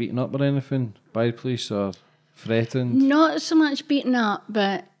get like beaten up or anything by the police or threatened? Not so much beaten up,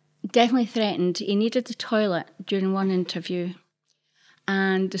 but definitely threatened. He needed the toilet during one interview.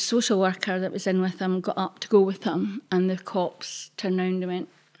 And the social worker that was in with him got up to go with him, and the cops turned around and went,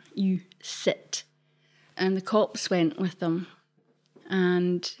 you sit. And the cops went with them,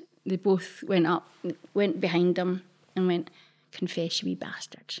 and they both went behind him and went, confess, you wee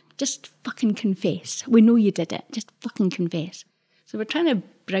bastard. Just fucking confess. We know you did it. Just fucking confess. So we're trying to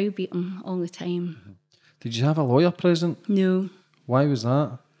browbeat him all the time. Did you have a lawyer present? No. Why was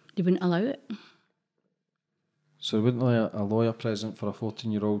that? They wouldn't allow it. So there wouldn't allow a lawyer present for a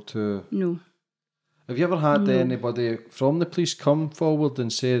 14-year-old to... No. Have you ever had anybody from the police come forward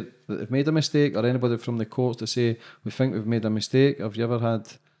and say that they've made a mistake, or anybody from the courts to say, we think we've made a mistake? Have you ever had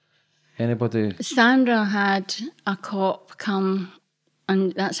anybody... Sandra had a cop come,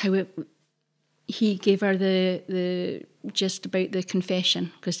 and that's how he gave her the gist about the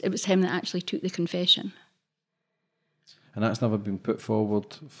confession, because it was him that actually took the confession. And that's never been put forward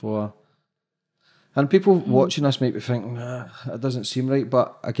for... And people watching this might be thinking, it doesn't seem right.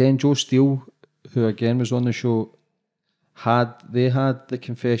 But again, Joe Steele, who again was on the show, had the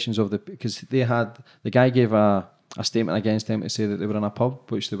confessions of because the guy gave a statement against them to say that they were in a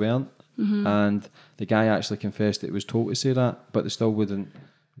pub, which they weren't. Mm-hmm. And the guy actually confessed that he was told to say that, but they still wouldn't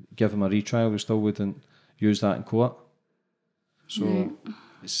give him a retrial. They still wouldn't use that in court. So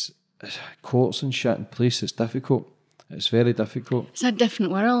it's courts and shit in police, it's difficult. It's very difficult. It's a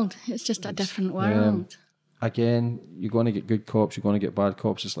different world. It's just a different world. Again, you're going to get good cops, you're going to get bad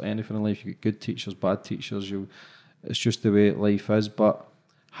cops. It's like anything in life. You get good teachers, bad teachers. It's just the way life is. But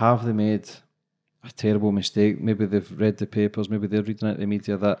have they made a terrible mistake? Maybe they've read the papers, maybe they're reading it in the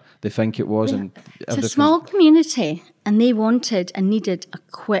media that they think it was. And it's a small community, and they wanted and needed a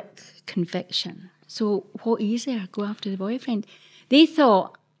quick conviction. So what easier? Go after the boyfriend. They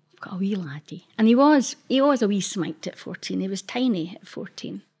thought, got a wee laddie. And he was a wee smite at 14. He was tiny at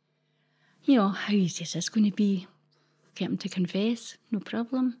 14. You know, how easy is this going to be? Get him to confess, no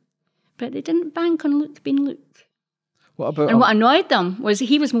problem. But they didn't bank on Luke being Luke. What annoyed them was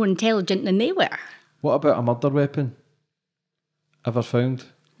he was more intelligent than they were. What about a murder weapon? Ever found?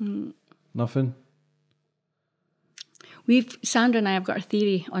 Nothing? Sandra and I have got a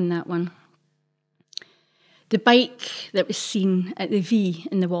theory on that one. The bike that was seen at the V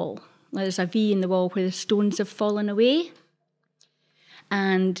in the wall. There's a V in the wall where the stones have fallen away.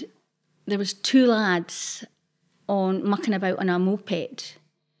 And there was two lads mucking about on a moped.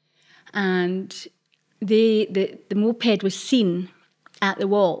 And the moped was seen at the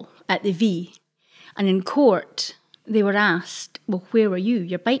wall, at the V. And in court, they were asked, well, where were you?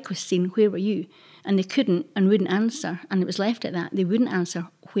 Your bike was seen, where were you? And they couldn't and wouldn't answer. And it was left at that. They wouldn't answer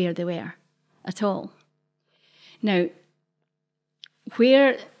where they were at all. Now,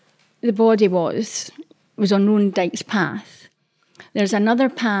 where the body was on Rowan Dyke's path. There's another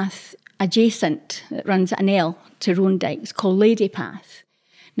path adjacent that runs an L to Rowan Dyke's called Lady Path.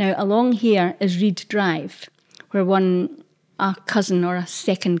 Now, along here is Reed Drive, where a cousin or a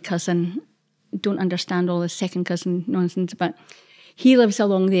second cousin, don't understand all the second cousin nonsense, but he lives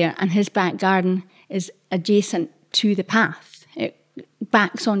along there, and his back garden is adjacent to the path. It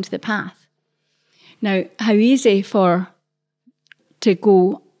backs onto the path. Now, how easy to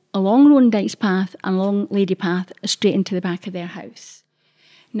go along Rowan Dyke's path and along Lady Path straight into the back of their house.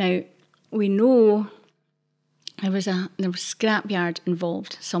 Now, we know there was scrapyard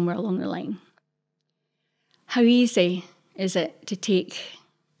involved somewhere along the line. How easy is it to take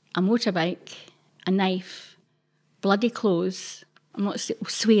a motorbike, a knife, bloody clothes, I'm not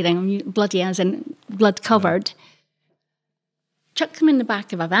swearing, I'm bloody as in blood covered, chuck them in the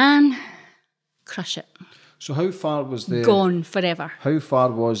back of a van, crush it. So how far was the... Gone forever. How far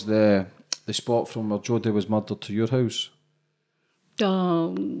was the spot from where Jodie was murdered to your house?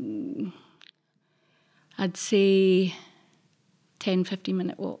 I'd say 10,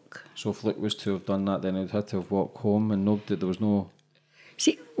 15-minute walk. So if Luke was to have done that, then he'd had to have walked home and there was no...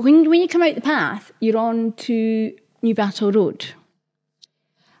 See, when you come out the path, you're on to New Battle Road.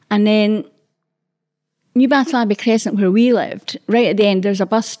 And then New Battle Abbey Crescent, where we lived, right at the end, there's a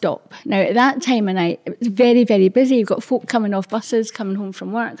bus stop. Now, at that time of night, it was very, very busy. You've got folk coming off buses, coming home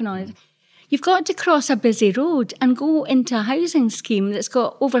from work and all that. You've got to cross a busy road and go into a housing scheme that's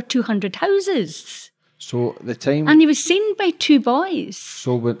got over 200 houses. So the time... And he was seen by 2 boys.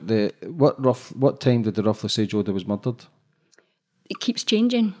 So what time did they roughly say Jodie was murdered? It keeps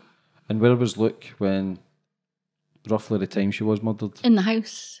changing. And where was Luke when roughly the time she was murdered? In the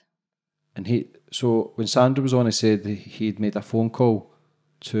house. And so when Sandra was on, he said he'd made a phone call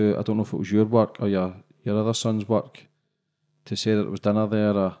to, I don't know if it was your work or your other son's work, to say that there was dinner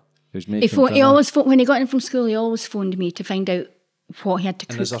there, or he was making dinner. He always phoned, when he got in from school, he always phoned me to find out what he had to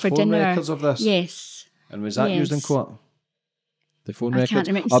cook for dinner. And there's phone records of this? Yes. And was that used in court? The phone records? I can't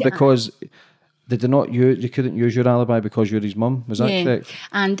remember. Or because they did not use, you couldn't use your alibi because you're his mum, was that correct?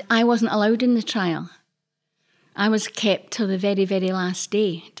 And I wasn't allowed in the trial. I was kept till the very, very last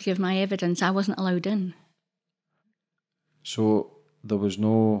day to give my evidence. I wasn't allowed in. So there was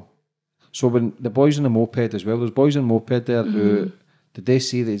no... So when the boys in the moped as well, there's boys in the moped there who... Did they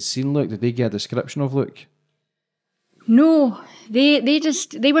say they'd seen Luke? Did they get a description of Luke? No,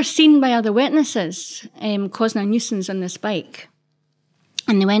 they were seen by other witnesses causing a nuisance on this bike.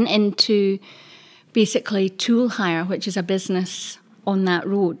 And they went into basically tool hire, which is a business on that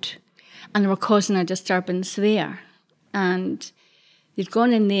road. And they were causing a disturbance there. And they'd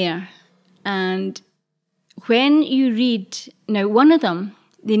gone in there. And when you read... Now, one of them,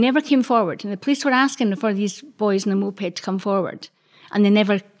 they never came forward. And the police were asking for these boys in the moped to come forward. And they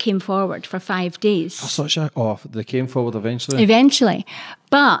never came forward for 5 days. They came forward eventually? Eventually.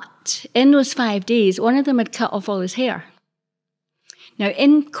 But in those 5 days, one of them had cut off all his hair. Now,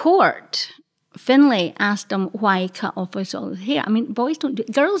 in court... Finlay asked him why he cut off all his hair. I mean, boys don't do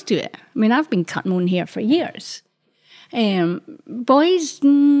it. Girls do it. I mean, I've been cutting my own hair for years. Boys,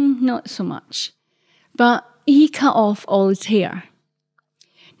 not so much. But he cut off all his hair.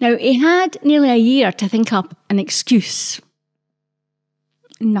 Now, he had nearly a year to think up an excuse.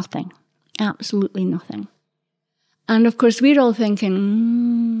 Nothing. Absolutely nothing. And, of course, we're all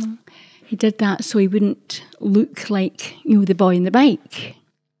thinking, he did that so he wouldn't look like, the boy in the bike.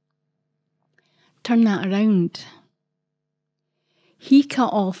 Turn that around. He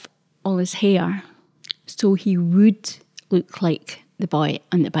cut off all his hair so he would look like the boy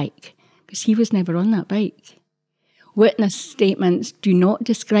on the bike, because he was never on that bike. Witness statements do not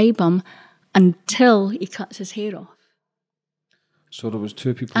describe him until he cuts his hair off. So there was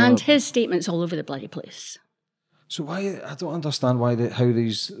 2 people... And his statements all over the bloody place. So why... I don't understand why the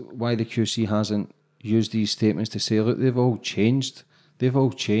QC hasn't used these statements to say, look, they've all changed. They've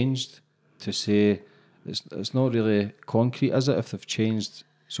all changed. To say it's not really concrete, is it, if they've changed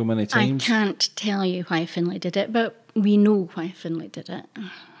so many times? I can't tell you why Finlay did it, but we know why Finlay did it.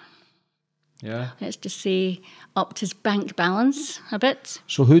 Yeah. It's to say upped his bank balance a bit.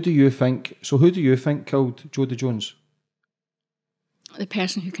 So who do you think killed Jodie Jones? The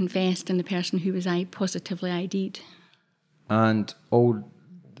person who confessed and the person who was positively ID'd. And all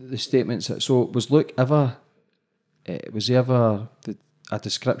the statements. So was Luke ever? Was he ever? A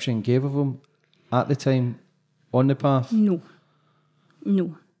description gave of him at the time on the path? No.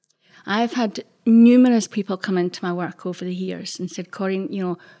 I've had numerous people come into my work over the years and said,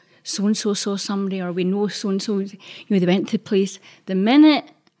 Corrine, so-and-so saw somebody, or we know so-and-so, they went to the police. The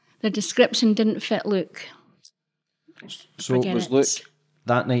minute the description didn't fit Luke. So was Luke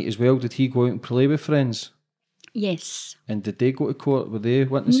that night as well? Did he go out and play with friends? Yes. And did they go to court? Were they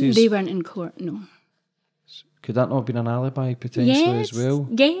witnesses? They weren't in court, no. Could that not have been an alibi potentially as well?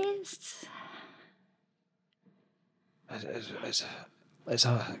 Yes. It's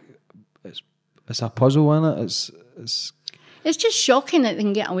a puzzle, isn't it? It's just shocking that they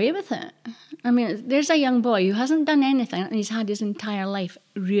can get away with it. I mean, there's a young boy who hasn't done anything and he's had his entire life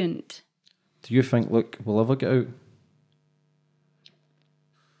ruined. Do you think Luke will ever get out?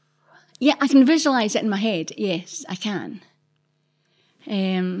 Yeah, I can visualise it in my head. Yes, I can.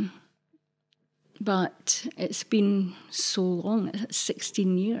 But it's been so long, it's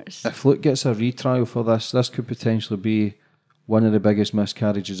 16 years. If Luke gets a retrial for this could potentially be one of the biggest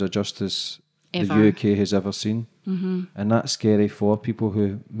miscarriages of justice the UK has ever seen. Mm-hmm. And that's scary for people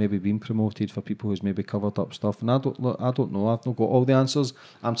who maybe been promoted, for people who's maybe covered up stuff. And I don't know, I've not got all the answers.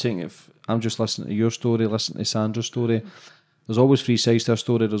 I'm just listening to your story, listening to Sandra's story. There's always 3 sides to a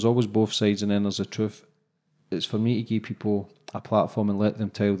story, there's always both sides, and then there's the truth. It's for me to give people a platform and let them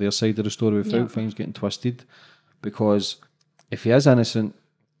tell their side of the story without things getting twisted. Because if he is innocent,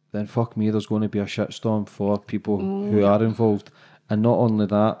 then fuck me, there's going to be a shitstorm for people who are involved. And not only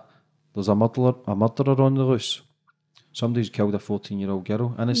that, there's a murderer on the loose. Somebody's killed a 14-year-old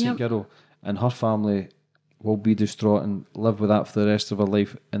girl, innocent girl, and her family will be distraught and live with that for the rest of her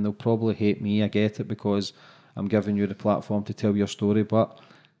life. And they'll probably hate me, I get it, because I'm giving you the platform to tell your story, but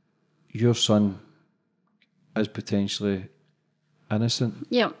your son is potentially innocent.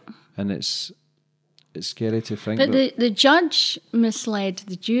 Yeah. And it's scary to think. But the judge misled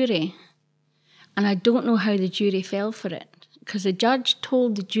the jury. And I don't know how the jury fell for it. Because the judge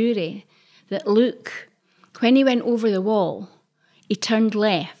told the jury that Luke, when he went over the wall, he turned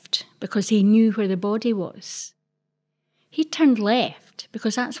left because he knew where the body was. He turned left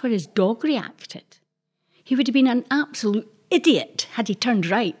because that's where his dog reacted. He would have been an absolute idiot had he turned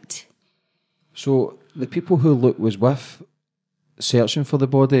right. So the people who Luke was with, searching for the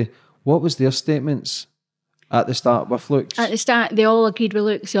body, what was their statements at the start with Luke's? At the start, they all agreed with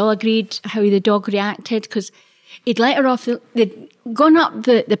Luke's. They all agreed how the dog reacted because he'd let her off. They'd gone up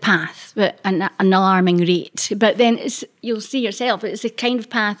the path at an alarming rate. But then you'll see yourself, it's the kind of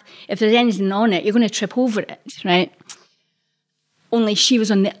path, if there's anything on it, you're going to trip over it, right? Only she was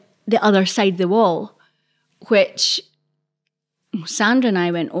on the other side of the wall, which Sandra and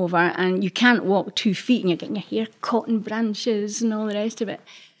I went over, and you can't walk 2 feet and you're getting your hair caught in branches and all the rest of it.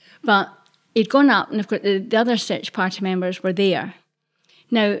 But he'd gone up, and of course the other search party members were there.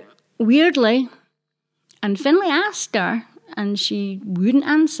 Now, weirdly, and Finlay asked her, and she wouldn't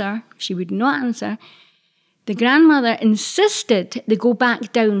answer, she would not answer, the grandmother insisted they go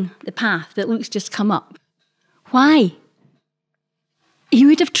back down the path that Luke's just come up. Why? He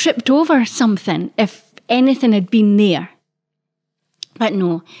would have tripped over something if anything had been there. But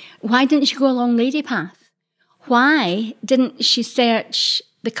no, why didn't she go along Lady Path? Why didn't she search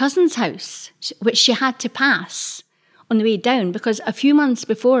the cousin's house, which she had to pass on the way down? Because a few months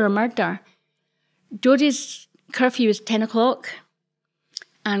before her murder, Jodie's curfew was 10 o'clock,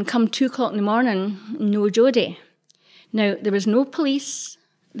 and come 2 o'clock in the morning, no Jodie. Now, there was no police,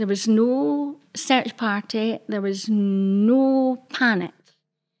 there was no search party, there was no panic.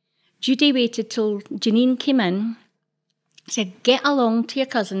 Judy waited till Janine came in, said, get along to your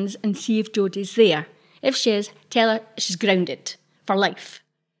cousins and see if Jodie's there. If she is, tell her she's grounded for life.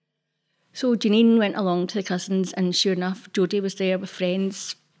 So Janine went along to the cousins, and sure enough, Jodie was there with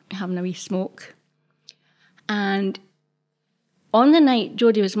friends, having a wee smoke. And on the night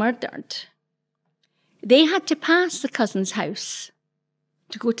Jodie was murdered, they had to pass the cousin's house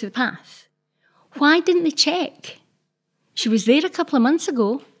to go to the path. Why didn't they check? She was there a couple of months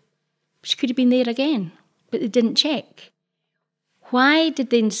ago. She could have been there again, but they didn't check. Why did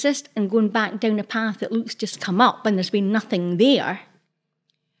they insist on going back down a path that Luke's just come up and there's been nothing there?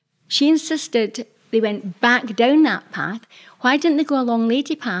 She insisted they went back down that path. Why didn't they go along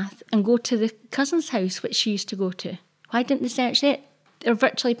Lady Path and go to the cousin's house, which she used to go to? Why didn't they search it? They're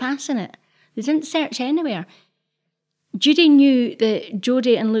virtually passing it. They didn't search anywhere. Judy knew that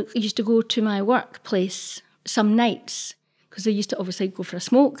Jodie and Luke used to go to my workplace some nights, because they used to obviously go for a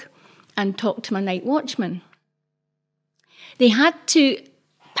smoke and talk to my night watchman. They had to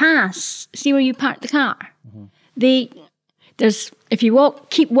pass, see where you park the car. Mm-hmm. If you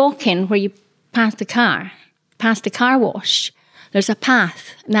keep walking where you pass the car wash, there's a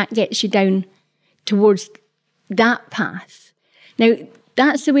path, and that gets you down towards that path. Now,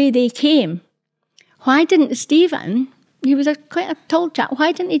 that's the way they came. Why didn't Stephen, he was quite a tall chap,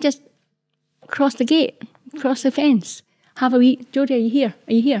 why didn't he just cross the gate, cross the fence, have a wee, Jodie, are you here?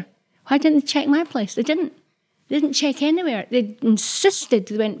 Are you here? Why didn't they check my place? They didn't. They didn't check anywhere. They insisted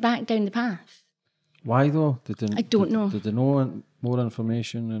they went back down the path. Why though? I don't know. Did they know more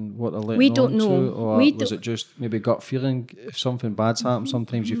information and what they're letting we don't know. To? Or was it just maybe gut feeling? If something bad's happened,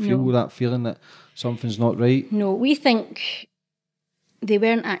 sometimes you feel that feeling that something's not right. No, we think they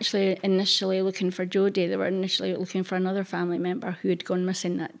weren't actually initially looking for Jodie. They were initially looking for another family member who had gone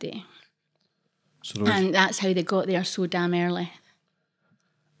missing that day. And that's how they got there so damn early.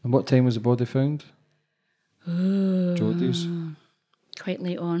 And what time was the body found? Jodie's? Quite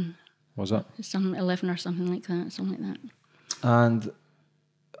late on. Was it? 11 or something like that. And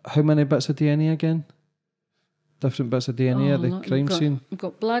how many bits of DNA again? Different bits of DNA at the crime scene? We've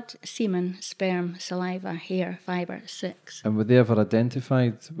got blood, semen, sperm, saliva, hair, fibre, 6. And were they ever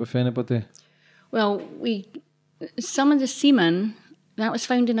identified with anybody? Well, some of the semen, that was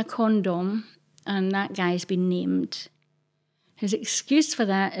found in a condom, and that guy's been named. His excuse for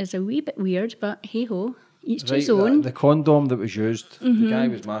that is a wee bit weird, but hey-ho, each to his own. The condom that was used, the guy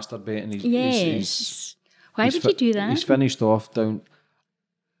was masturbating. Why would you do that? He's finished off down.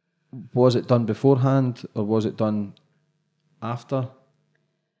 Was it done beforehand or was it done after?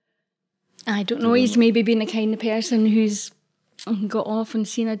 I don't know. He's maybe been the kind of person who's got off and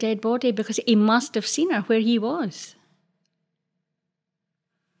seen a dead body, because he must have seen her where he was.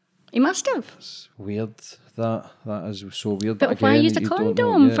 He must have. It's weird. That is so weird. But again, why use a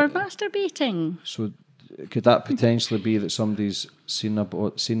condom for masturbating? So could that potentially be that somebody's seen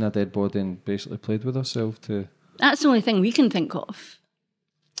a dead body and basically played with herself to... That's the only thing we can think of.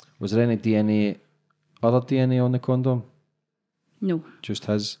 Was there any other DNA on the condom? No. Just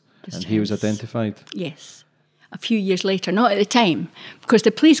his? Just and he was his. identified? Yes. A few years later, not at the time. Of course,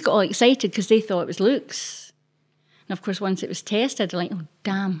 the police got all excited because they thought it was Luke's. And of course, once it was tested, they're like, oh,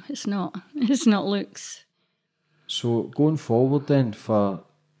 damn, it's not. It's not Luke's. So going forward then for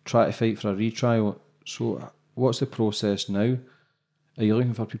trying to fight for a retrial, so what's the process now? Are you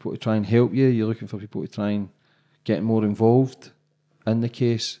looking for people to try and help you? Are you looking for people to try and get more involved in the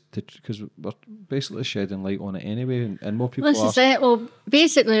case? Because we're basically shedding light on it anyway, and more people This is it. Well,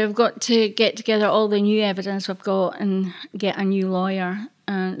 basically, we've got to get together all the new evidence we've got and get a new lawyer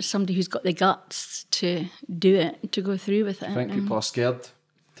and somebody who's got the guts to do it, to go through with it. I think people are scared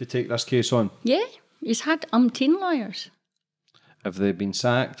to take this case on. Yeah, he's had umpteen lawyers. Have they been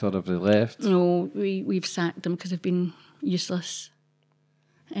sacked or have they left? No, we've sacked them because they've been useless.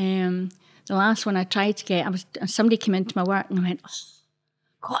 The last one I tried to get, somebody came into my work and I went, oh,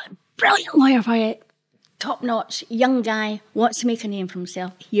 got a brilliant lawyer for you, top notch, young guy, wants to make a name for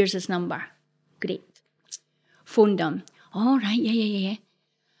himself. Here's his number. Great. Phoned him. All right, yeah.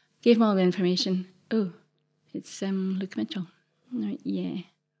 Gave him all the information. Oh, it's Luke Mitchell. Right, yeah.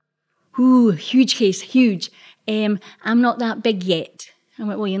 Ooh, huge case, huge. I'm not that big yet. I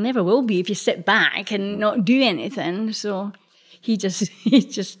went, well, you never will be if you sit back and not do anything. So he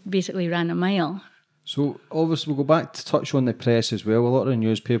just basically ran a mile. So obviously we'll go back to touch on the press as well, a lot of the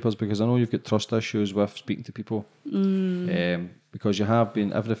newspapers, because I know you've got trust issues with speaking to people. Because you have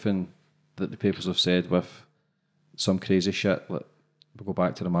been, everything that the papers have said with some crazy shit, like we'll go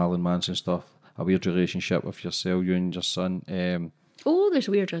back to the Marilyn Manson stuff, a weird relationship with yourself, you and your son. There's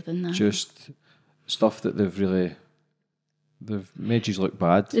weirder than that. Just stuff that they've made you look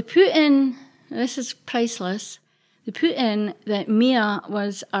bad. They put in, this is priceless, they put in that Mia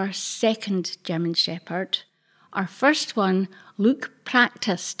was our second German Shepherd. Our first one, Luke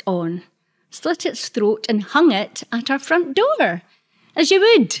practised on, slit its throat and hung it at our front door, as you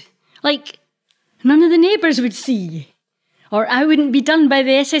would. Like, none of the neighbours would see. Or I wouldn't be done by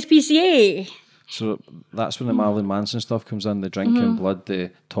the SSPCA. So that's when the Marilyn Manson stuff comes in, the drinking blood,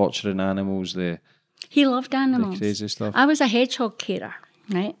 the torturing animals, He loved animals. The crazy stuff. I was a hedgehog carer,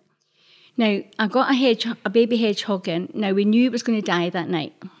 right? Now, I got a baby hedgehog in. Now, we knew it was going to die that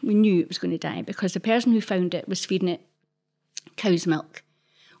night. We knew it was going to die because the person who found it was feeding it cow's milk.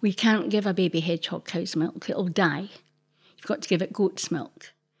 We can't give a baby hedgehog cow's milk. It'll die. You've got to give it goat's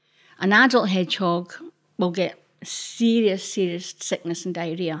milk. An adult hedgehog will get serious sickness and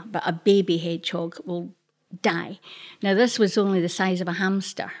diarrhea, but a baby hedgehog will die. Now, this was only the size of a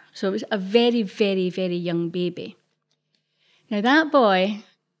hamster, so it was a very, very, very young baby. Now, that boy,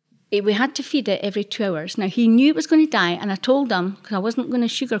 we had to feed it every 2 hours. Now, he knew it was going to die, and I told him, because I wasn't going to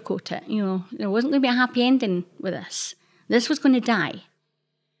sugarcoat it, there wasn't going to be a happy ending with this. This was going to die.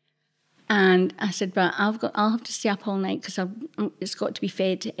 And I said, but I'll have to stay up all night because it's got to be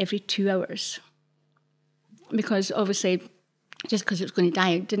fed every 2 hours. Because obviously, just because it was going to die,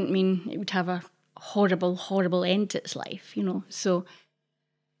 it didn't mean it would have a horrible, horrible end to its life, So,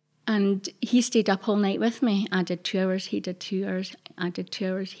 and he stayed up all night with me. I did 2 hours, he did 2 hours, I did 2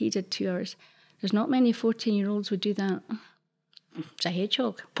 hours, he did 2 hours. There's not many 14-year-olds would do that. It's a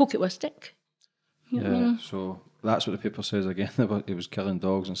hedgehog. Poke it with a stick. So that's what the paper says again about he was killing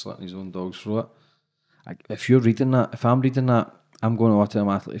dogs and slitting his own dog's throat. If I'm reading that, I'm going to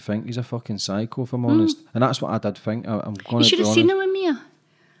automatically think he's a fucking psycho, if I'm honest. And that's what I did think. I'm going You should have seen him with Mia.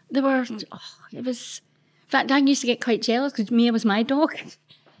 It was... In fact, I used to get quite jealous because Mia was my dog.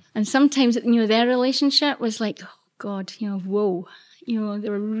 And sometimes, their relationship was like, oh, God, whoa. They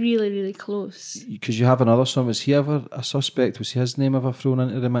were really, really close. Because you have another son. Was he ever a suspect? Was his name ever thrown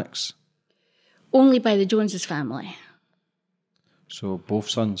into the mix? Only by the Joneses family. So both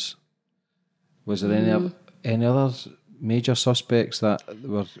sons. Was there any other major suspects that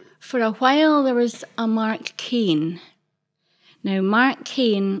were... For a while, there was a Mark Kane. Now, Mark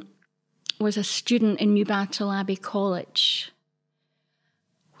Kane was a student in Newbattle Abbey College.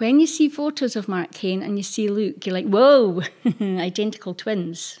 When you see photos of Mark Kane and you see Luke, you're like, whoa, identical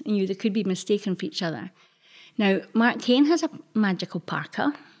twins. They could be mistaken for each other. Now, Mark Kane has a magical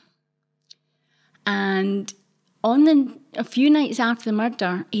parka. And a few nights after the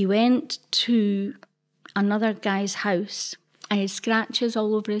murder, he went to another guy's house. I had scratches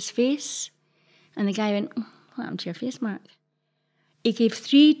all over his face. And the guy went, what happened to your face, Mark? He gave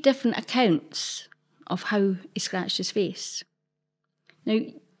 3 different accounts of how he scratched his face. Now,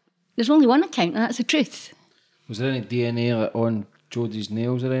 there's only one account, and that's the truth. Was there any DNA on Jodie's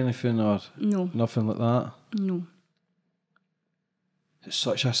nails or anything, or No. nothing like that? No. It's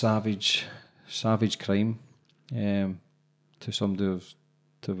such a savage crime to somebody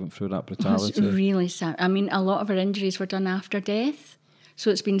to went through that It's brutality. really sad. I mean, a lot of her injuries were done after death. So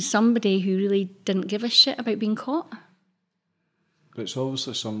it's been somebody who really didn't give a shit about being caught. But it's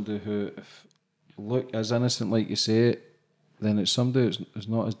obviously somebody who, if look as innocent like you say, then it's somebody who's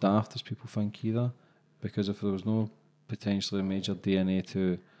not as daft as people think either. Because if there was no potentially major DNA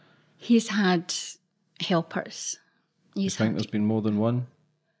to... He's had helpers. You think there's been more than one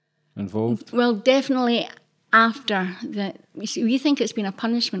involved? Well, definitely after that. We think it's been a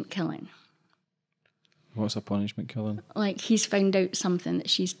punishment killing. What's a punishment killing? Like, he's found out something that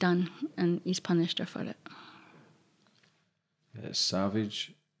she's done and he's punished her for it. It's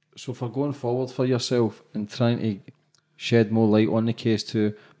savage. So for going forward for yourself and trying to shed more light on the case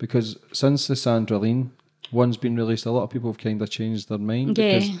too, because since the Sandra Lean one's been released, a lot of people have kind of changed their mind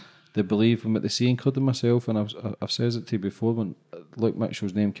because they believe in what they see, including myself, and I've said it to you before, when Luke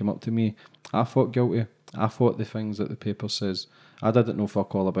Mitchell's name came up to me, I thought guilty. I thought the things that the paper says, I didn't know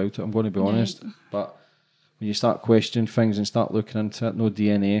fuck all about it, I'm going to be honest, but when you start questioning things and start looking into it, no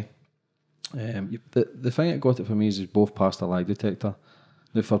DNA, the thing that got it for me is both passed a lie detector.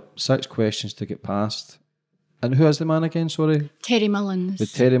 Now for 6 questions to get past, and who is the man again, sorry? Terry Mullins.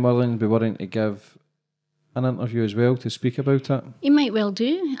 Would Terry Mullins be willing to give an interview as well to speak about it? He might well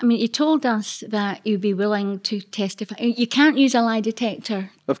do. I mean, he told us that he would be willing to testify. You can't use a lie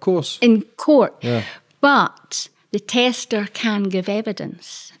detector, of course, in court, yeah. But the tester can give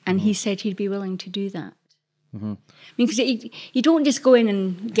evidence, and he said he'd be willing to do that. I mean, because you don't just go in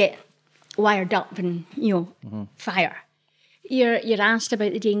and get wired up and, fire. You're asked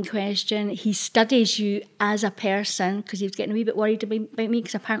about the day in question. He studies you as a person, because he was getting a wee bit worried about me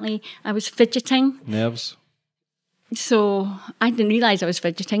because apparently I was fidgeting. Nerves. So I didn't realise I was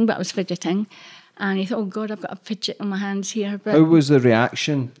fidgeting, but I was fidgeting. And he thought, oh God, I've got a fidget on my hands here. But how was the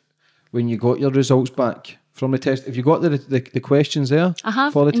reaction when you got your results back from the test? Have you got the questions there? I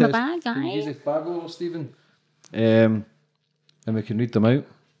have for the in test? my bag, Can you aye. use this bag over, Stephen? And we can read them out.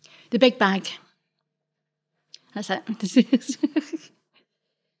 The big bag. That's it.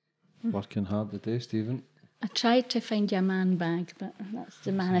 Working hard today, Stephen. I tried to find you a man bag, but that's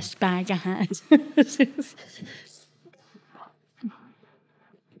the manest bag I had.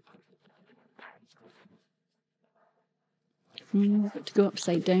 Got to go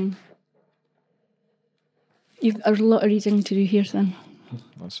upside down. You've a lot of reading to do here, son.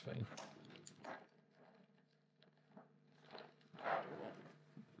 That's fine.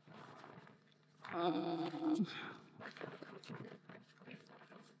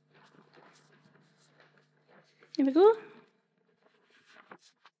 Here we go.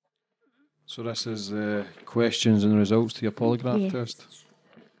 So this is the questions and results to your polygraph test.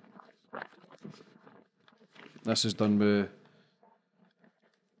 This is done with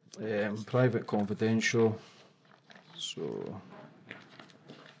private confidential. So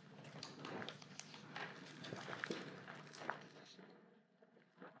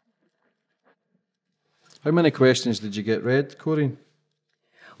how many questions did you get read, Corrine?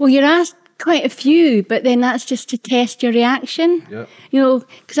 Well, you're asked quite a few, but then that's just to test your reaction. Yeah.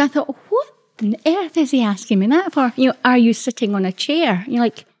 Because I thought, what on earth is he asking me that for? Are you sitting on a chair? You're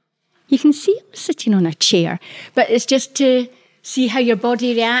like, you can see him sitting on a chair, but it's just to see how your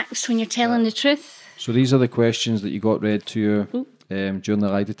body reacts when you're telling the truth. So these are the questions that you got read to you during the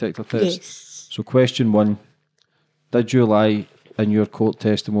lie detector test. Yes. So question 1, did you lie in your court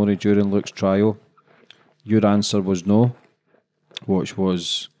testimony during Luke's trial? Your answer was no, which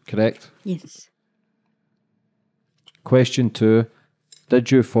was correct. Yes. Question 2, did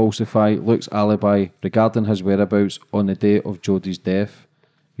you falsify Luke's alibi regarding his whereabouts on the day of Jodie's death?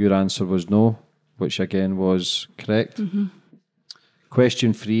 Your answer was no, which again was correct. Mm-hmm.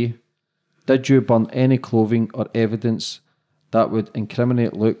 Question 3, did you burn any clothing or evidence that would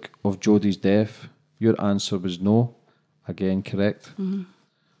incriminate Luke of Jodie's death? Your answer was no, again correct. Mm-hmm.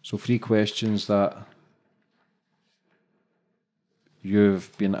 So 3 questions that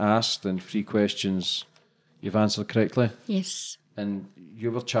you've been asked and 3 questions you've answered correctly. Yes. And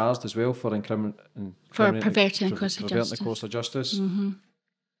you were charged as well for for perverting the course of justice. The course of justice. Mm-hmm.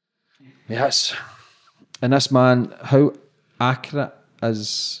 Yes. And this man, how accurate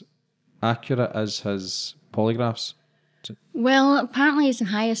is his polygraphs? Well, apparently he's the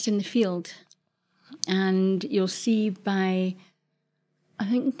highest in the field. And you'll see by, I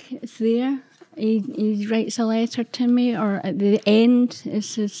think it's there, he writes a letter to me, or at the end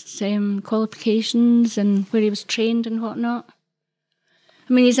is his qualifications and where he was trained and whatnot.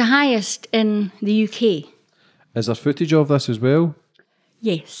 I mean, he's the highest in the UK. Is there footage of this as well?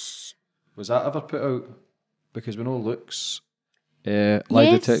 Yes. Was that ever put out? Because we know Luke's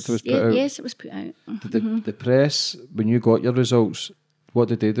lie detector was put out. Yes, it was put out. Did the press, when you got your results, what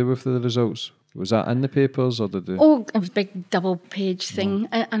did they do with the results? Was that in the papers or did they? Oh, it was a big double-page thing.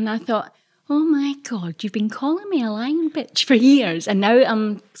 And I thought, oh my God, you've been calling me a lying bitch for years and now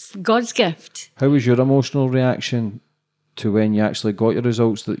I'm God's gift. How was your emotional reaction to when you actually got your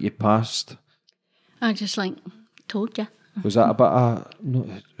results that you passed? I just told you. Was that a bit of, no,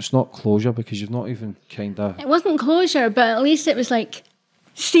 it's not closure because you've not even kind of... It wasn't closure, but at least it was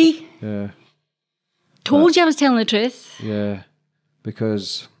see? Yeah. Told you I was telling the truth. Yeah,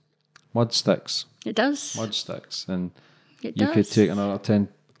 because mud sticks. It does. Mud sticks. And It you does. could take another 10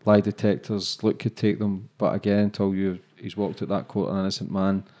 lie detectors, Luke could take them, but again, until he's walked out that court an innocent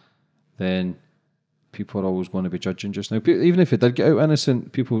man, then people are always going to be judging just now. Even if he did get out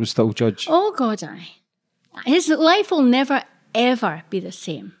innocent, people would still judge. Oh, God, aye. His life will never, ever be the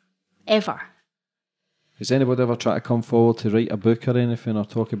same. Ever. Has anybody ever tried to come forward to write a book or anything or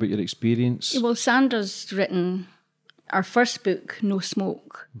talk about your experience? Well, Sandra's written our first book, No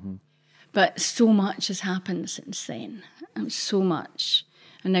Smoke. Mm-hmm. But so much has happened since then. So much.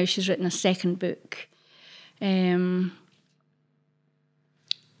 And now she's written a second book. There's...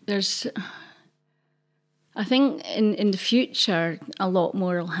 I think in the future, a lot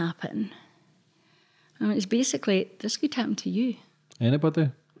more will happen. It's basically, this could happen to you. Anybody?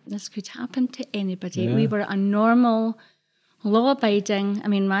 This could happen to anybody. Yeah. We were a normal, law-abiding... I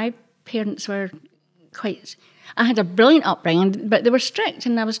mean, my parents were quite... I had a brilliant upbringing, but they were strict,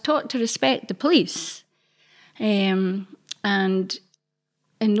 and I was taught to respect the police. And in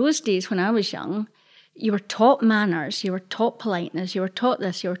those days, when I was young, you were taught manners, you were taught politeness, you were taught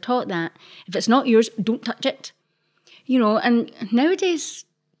this, you were taught that. If it's not yours, don't touch it. And nowadays...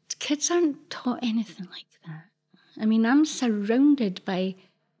 kids aren't taught anything like that. I mean, I'm surrounded by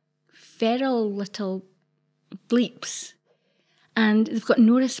feral little bleeps and they've got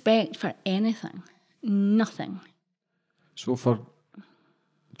no respect for anything. Nothing. So for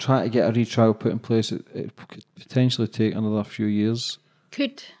trying to get a retrial put in place, it could potentially take another few years?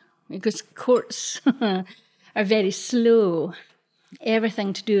 Could, because courts are very slow.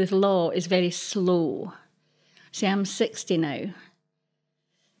 Everything to do with law is very slow. See, I'm 60 now.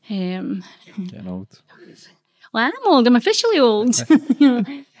 Getting old. Well, I'm old. I'm officially old.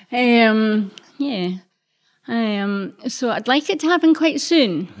 Yeah. So I'd like it to happen quite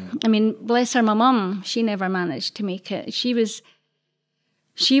soon. I mean, bless her, my mum, she never managed to make it. She was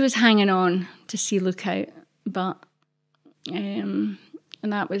hanging on to see Luke out, but and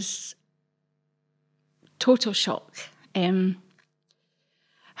that was total shock. Her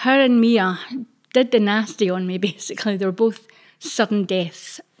and Mia did the nasty on me, basically. They were both sudden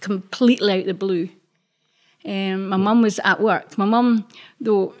deaths, completely out the blue. My mum was at work. My mum,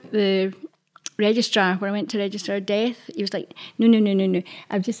 though, the registrar, when I went to register her death, he was like, no.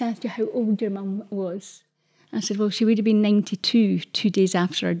 I've just asked you how old your mum was. I said, well, she would have been 92 2 days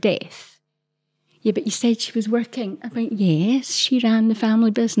after her death. Yeah, but you said she was working. I went, yes, she ran the family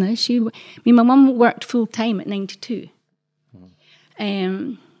business. My mum worked full-time at 92.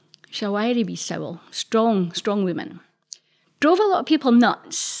 She's a wiry wee soul, strong woman. Drove a lot of people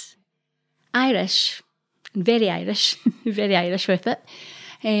nuts. Irish, very Irish with it.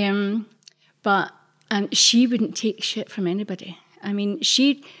 But she wouldn't take shit from anybody. I mean,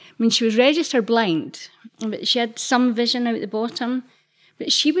 she was registered blind, but she had some vision out the bottom.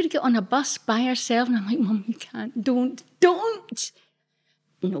 But she would get on a bus by herself, and I'm like, Mum, you can't, don't.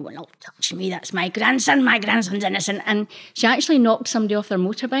 No one will touch me, that's my grandson's innocent. And she actually knocked somebody off their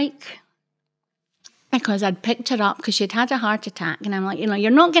motorbike because I'd picked her up because she'd had a heart attack. And I'm like,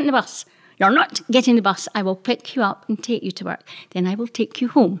 you're not getting the bus. You're not getting the bus. I will pick you up and take you to work. Then I will take you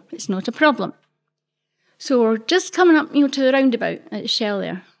home. It's not a problem. So we're just coming up, to the roundabout at Shell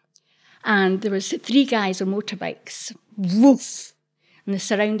there. And there was 3 guys on motorbikes. Woof! And they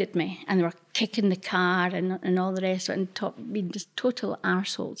surrounded me. And they were kicking the car and all the rest of it and being just total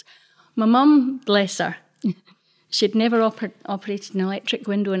arseholes. My mum, bless her, she'd never operated an electric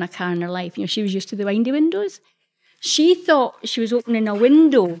window in a car in her life. She was used to the windy windows. She thought she was opening a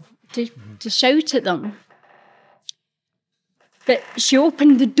window to shout at them. But she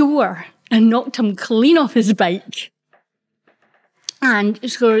opened the door and knocked him clean off his bike. And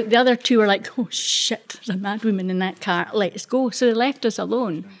so the other 2 were like, oh shit, there's a mad woman in that car, let's go. So they left us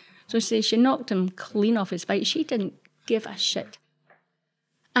alone. So she knocked him clean off his bike. She didn't give a shit.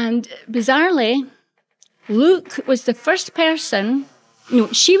 And bizarrely, Luke was the first person,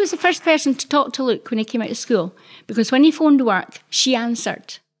 she was the first person to talk to Luke when he came out of school. Because when he phoned work, she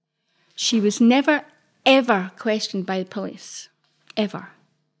answered. She was never, ever questioned by the police. ever.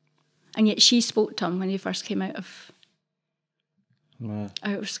 And yet she spoke to him when he first came out of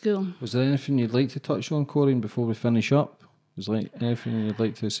school. Was there anything you'd like to touch on, Corrine, before we finish up? Was there anything you'd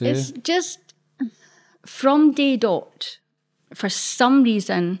like to say? It's just from day dot, for some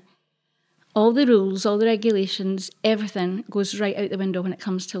reason, all the rules, all the regulations, everything goes right out the window when it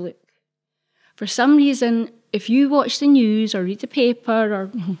comes to Luke. For some reason, if you watch the news or read the paper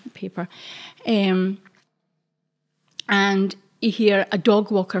and you hear a dog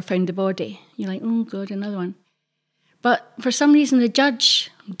walker found the body, you're like, oh God, another one. But for some reason, the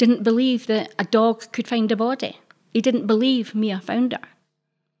judge didn't believe that a dog could find a body. He didn't believe Mia found her.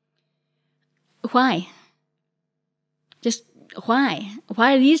 Why? Just why?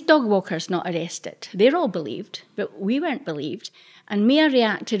 Why are these dog walkers not arrested? They're all believed, but we weren't believed. And Mia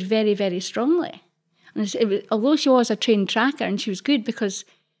reacted very, very strongly. And although she was a trained tracker, and she was good because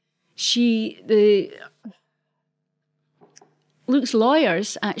Luke's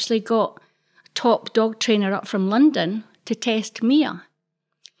lawyers actually got a top dog trainer up from London to test Mia.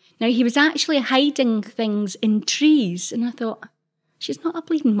 Now, he was actually hiding things in trees, and I thought, she's not a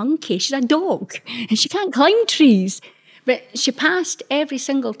bleeding monkey, she's a dog, and she can't climb trees. But she passed every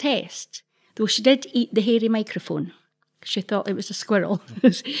single test, though she did eat the hairy microphone. She thought it was a squirrel.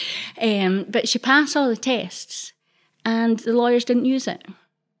 But she passed all the tests, and the lawyers didn't use it.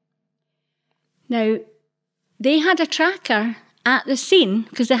 Now, they had a tracker at the scene,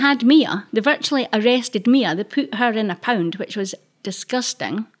 because they had Mia. They virtually arrested Mia. They put her in a pound, which was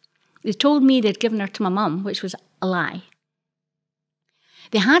disgusting. They told me they'd given her to my mum, which was a lie.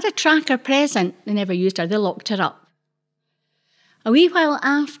 They had a tracker present. They never used her. They locked her up. A wee while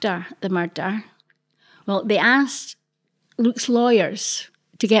after the murder, well, they asked Luke's lawyers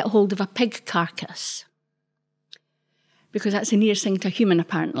to get hold of a pig carcass, because that's the nearest thing to a human,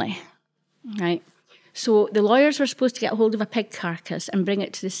 apparently, right? So the lawyers were supposed to get hold of a pig carcass and bring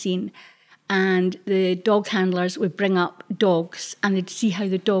it to the scene, and the dog handlers would bring up dogs, and they'd see how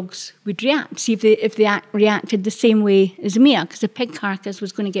the dogs would react, see if they reacted the same way as Mia, because the pig carcass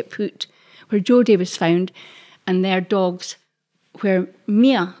was going to get put where Jodie was found, and their dogs where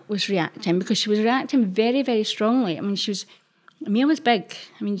Mia was reacting, because she was reacting very, very strongly. I mean, Mia was big.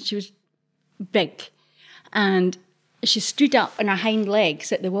 I mean, she was big. And she stood up on her hind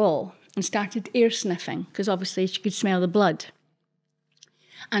legs at the wall and started air sniffing, because obviously she could smell the blood.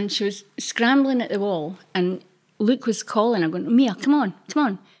 And she was scrambling at the wall, and Luke was calling her, going, Mia, come on, come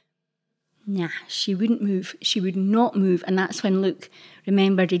on. Nah, she wouldn't move. She would not move. And that's when Luke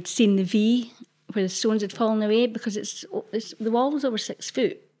remembered he'd seen the V where the stones had fallen away, because the wall was over 6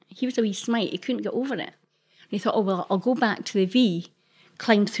 foot. He was a wee smite. He couldn't get over it. And he thought, oh, well, I'll go back to the V,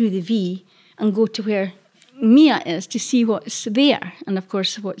 climb through the V, and go to where Mia is to see what's there. And, of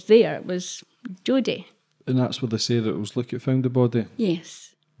course, what's there was Jodie. And that's where they say that it was Luke who found the body?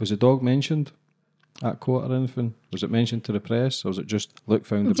 Yes. Was the dog mentioned at court or anything? Was it mentioned to the press, or was it just Luke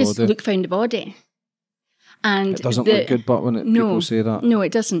found the body? Just Luke found the body. And it doesn't look good, but when people say that. No,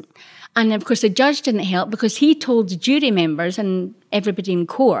 it doesn't. And, of course, the judge didn't help, because he told the jury members and everybody in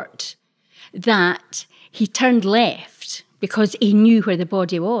court that he turned left because he knew where the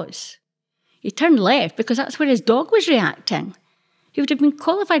body was. He turned left because that's where his dog was reacting. He would have been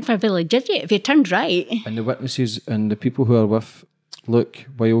qualified for a village idiot if he turned right. And the witnesses and the people who are with Luke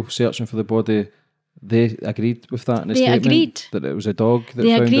while searching for the body, they agreed with that in the statement? They agreed. That it was a dog that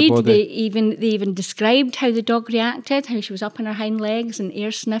found the body? They even described how the dog reacted, how she was up on her hind legs and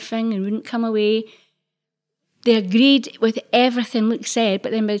air sniffing and wouldn't come away. They agreed with everything Luke said,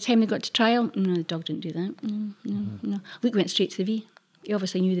 but then by the time they got to trial, no, the dog didn't do that. No. Luke went straight to the V. He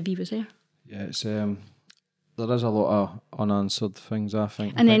obviously knew the V was there. Yeah, it's there is a lot of unanswered things, I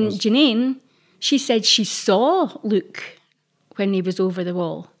think. And then Janine, she said she saw Luke when he was over the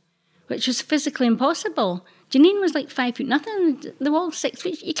wall, which was physically impossible. Janine was like 5 foot nothing, the wall's 6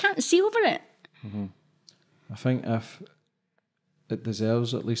 feet, you can't see over it. Mm-hmm. I think if it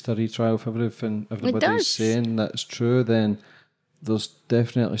deserves at least a retrial, if everybody's saying that's true, then there's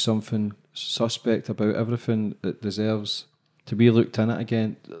definitely something suspect about everything. It deserves to be looked at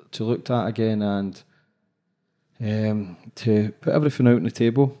again, and to put everything out on the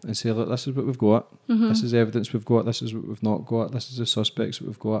table and say, look, this is what we've got, this is evidence we've got, this is what we've not got, this is the suspects that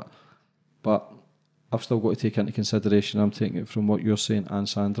we've got. But I've still got to take into consideration, I'm taking it from what you're saying and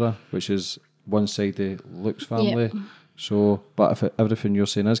Sandra, which is one side of Luke's family. Yep. So, but if everything you're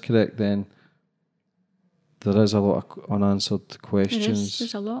saying is correct, then there is a lot of unanswered questions.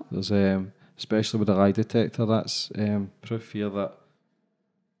 There's a lot. There's especially with the lie detector, that's proof here that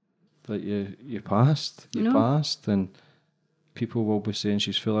you passed, passed, and people will be saying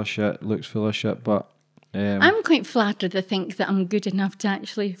she's full of shit, Luke's full of shit, but I'm quite flattered to think that I'm good enough to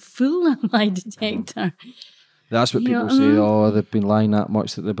actually fool a lie detector. That's what people say. Oh, they've been lying that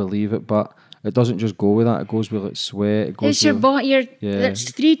much that they believe it, but it doesn't just go with that. It goes with like sweat. It goes It's your with, body. There's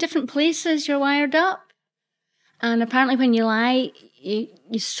 3 different places you're wired up, and apparently when you lie,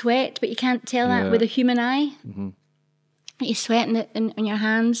 you sweat, but you can't tell that with a human eye. Mm-hmm. You sweat in your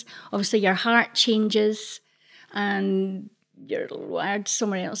hands. Obviously, your heart changes, and you're wired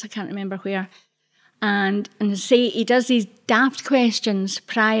somewhere else. I can't remember where. And say he does these daft questions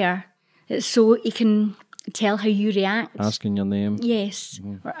prior, so he can tell how you react. Asking your name. Yes.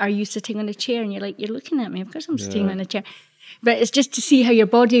 Mm-hmm. Or are you sitting on a chair? And you're like, you're looking at me. Of course I'm sitting on a chair. But it's just to see how your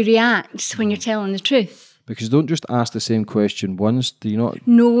body reacts when you're telling the truth. Because don't just ask the same question once. Do you not?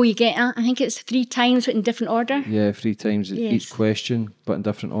 No, you get, I think it's 3 times, but in different order. Yeah, 3 times each question, but in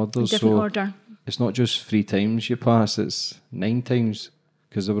different orders. Different order. It's not just 3 times you pass, it's 9 times,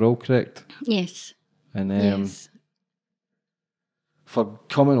 because they were all correct. Yes. And for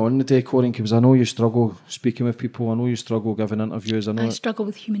coming on the day, Corrine, because I know you struggle speaking with people, I know you struggle giving interviews. I struggle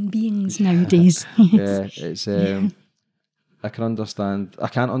with human beings nowadays. Yeah, it's I can understand. I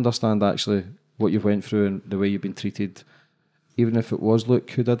can't understand actually what you've went through and the way you've been treated. Even if it was Luke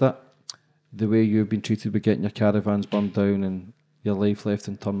who did it, the way you've been treated with getting your caravans burned down and your life left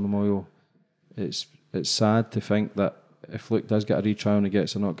in turmoil, it's sad to think that if Luke does get a retrial and he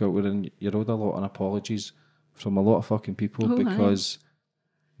gets a not guilty, then you're owed a lot of apologies from a lot of fucking people because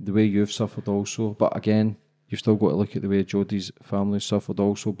the way you've suffered also. But again, you've still got to look at the way Jodie's family suffered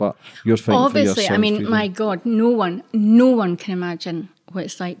also. But you're fighting obviously, for your son's I mean, freedom. my God, no one can imagine what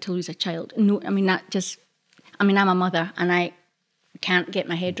it's like to lose a child. No, I mean I'm a mother and I can't get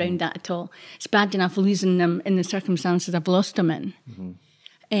my head around that at all. It's bad enough losing them in the circumstances I've lost them in.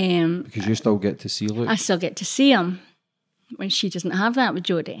 Mm-hmm. Because you still get to see Luke. I still get to see him when she doesn't have that with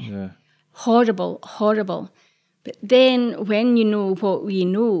Jodie. Yeah. Horrible. But then when you know what we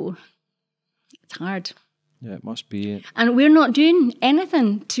know, it's hard. Yeah, it must be. And we're not doing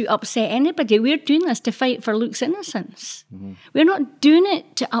anything to upset anybody. We're doing this to fight for Luke's innocence. Mm-hmm. We're not doing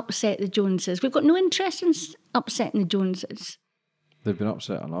it to upset the Joneses. We've got no interest in upsetting the Joneses. They've been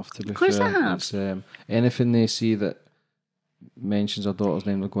upset enough, to be fair. Of course they have. It's, anything they see that mentions their daughter's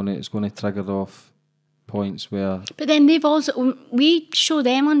name, it's going to trigger off points where... But then they've also... We show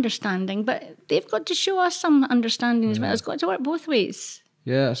them understanding, but they've got to show us some understanding as well. It's got to work both ways.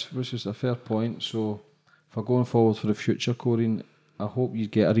 Yeah, which is a fair point. So, for going forward for the future, Corrine, I hope you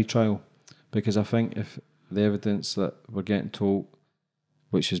get a retrial. Because I think if the evidence that we're getting told,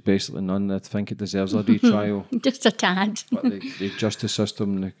 which is basically none, I think it deserves a retrial. Just a tad. But the justice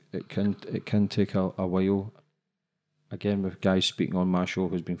system, it can take a while. Again, with guys speaking on my show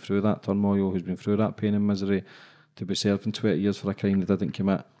who's been through that turmoil, who's been through that pain and misery, to be serving 20 years for a crime they didn't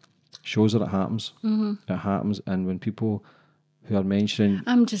commit, shows that it happens. Mm-hmm. It happens, and when people who are mentioning...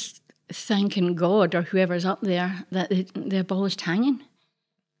 I'm just thanking God or whoever's up there that they abolished hanging.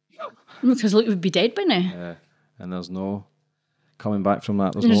 Because Luke would be dead by now. Yeah, and there's no coming back from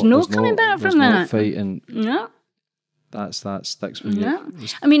that. There's no coming back from that. There's no fighting. No. That sticks with you.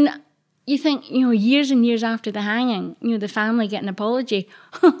 I mean... You think, years and years after the hanging, the family get an apology.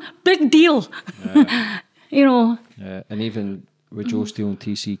 Big deal. Yeah. And even with Joe Steele and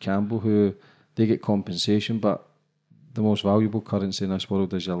TC Campbell, who they get compensation, but the most valuable currency in this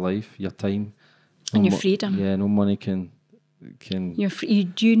world is your life, your time. And your freedom. Yeah, no money can... You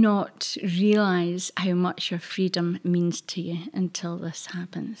do not realise how much your freedom means to you until this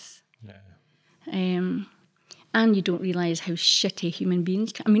happens. Yeah. And you don't realise how shitty human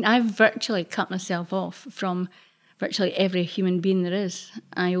beings can. I mean, I've virtually cut myself off from virtually every human being there is.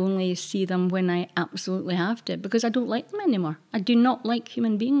 I only see them when I absolutely have to, because I don't like them anymore. I do not like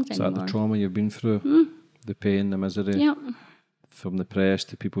human beings anymore. Is that the trauma you've been through? The pain, the misery? Yeah. From the press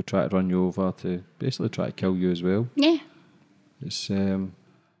to people try to run you over to basically try to kill you as well. Yeah. It's,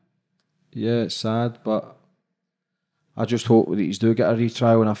 it's sad, but I just hope that you do get a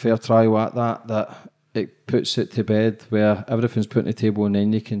retrial and a fair trial at that it puts it to bed where everything's put on the table and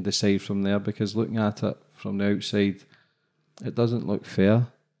then you can decide from there, because looking at it from the outside, it doesn't look fair,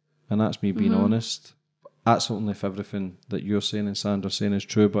 and that's me being honest. That's only if everything that you're saying and Sandra's saying is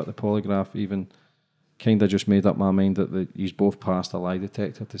true, but the polygraph even kind of just made up my mind that he's both passed a lie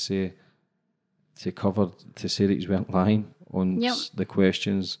detector to say that he's weren't lying on the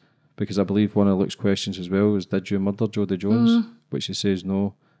questions, because I believe one of Luke's questions as well is, did you murder Jodie Jones? Which he says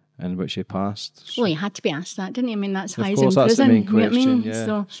no, and which he passed. Well, he had to be asked that, didn't he? I mean, that's why he's in prison. That's the main question, you know what I mean?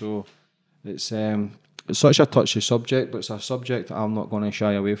 yeah. So it's such a touchy subject, but it's a subject that I'm not going to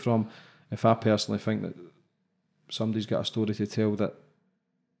shy away from. If I personally think that somebody's got a story to tell that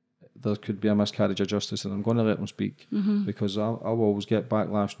there could be a miscarriage of justice, and I'm going to let them speak, because I'll always get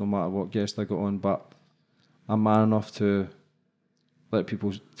backlash no matter what guest I got on, but I'm man enough to let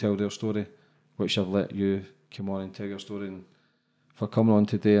people tell their story, which I've let you come on and tell your story. And for coming on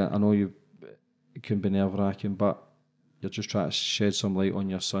today, I know it can be nerve-wracking, but you're just trying to shed some light on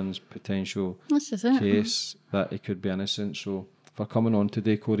your son's potential case, that it could be innocent. So for coming on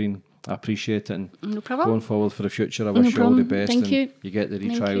today, Corrine, I appreciate it. And no problem. Going forward for the future, I wish you all the best. Thank and you. Get the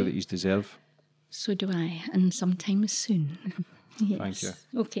retrial that you deserve. So do I, and sometime soon. Yes. Thank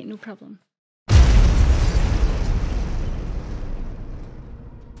you. Okay, no problem.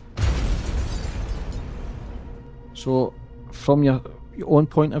 So, from your own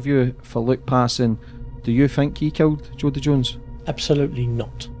point of view, for Luke passing, do you think he killed Jodie Jones? Absolutely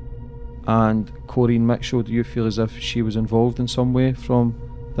not. And Corrine Mitchell, do you feel as if she was involved in some way from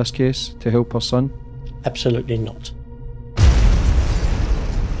this case to help her son? Absolutely not.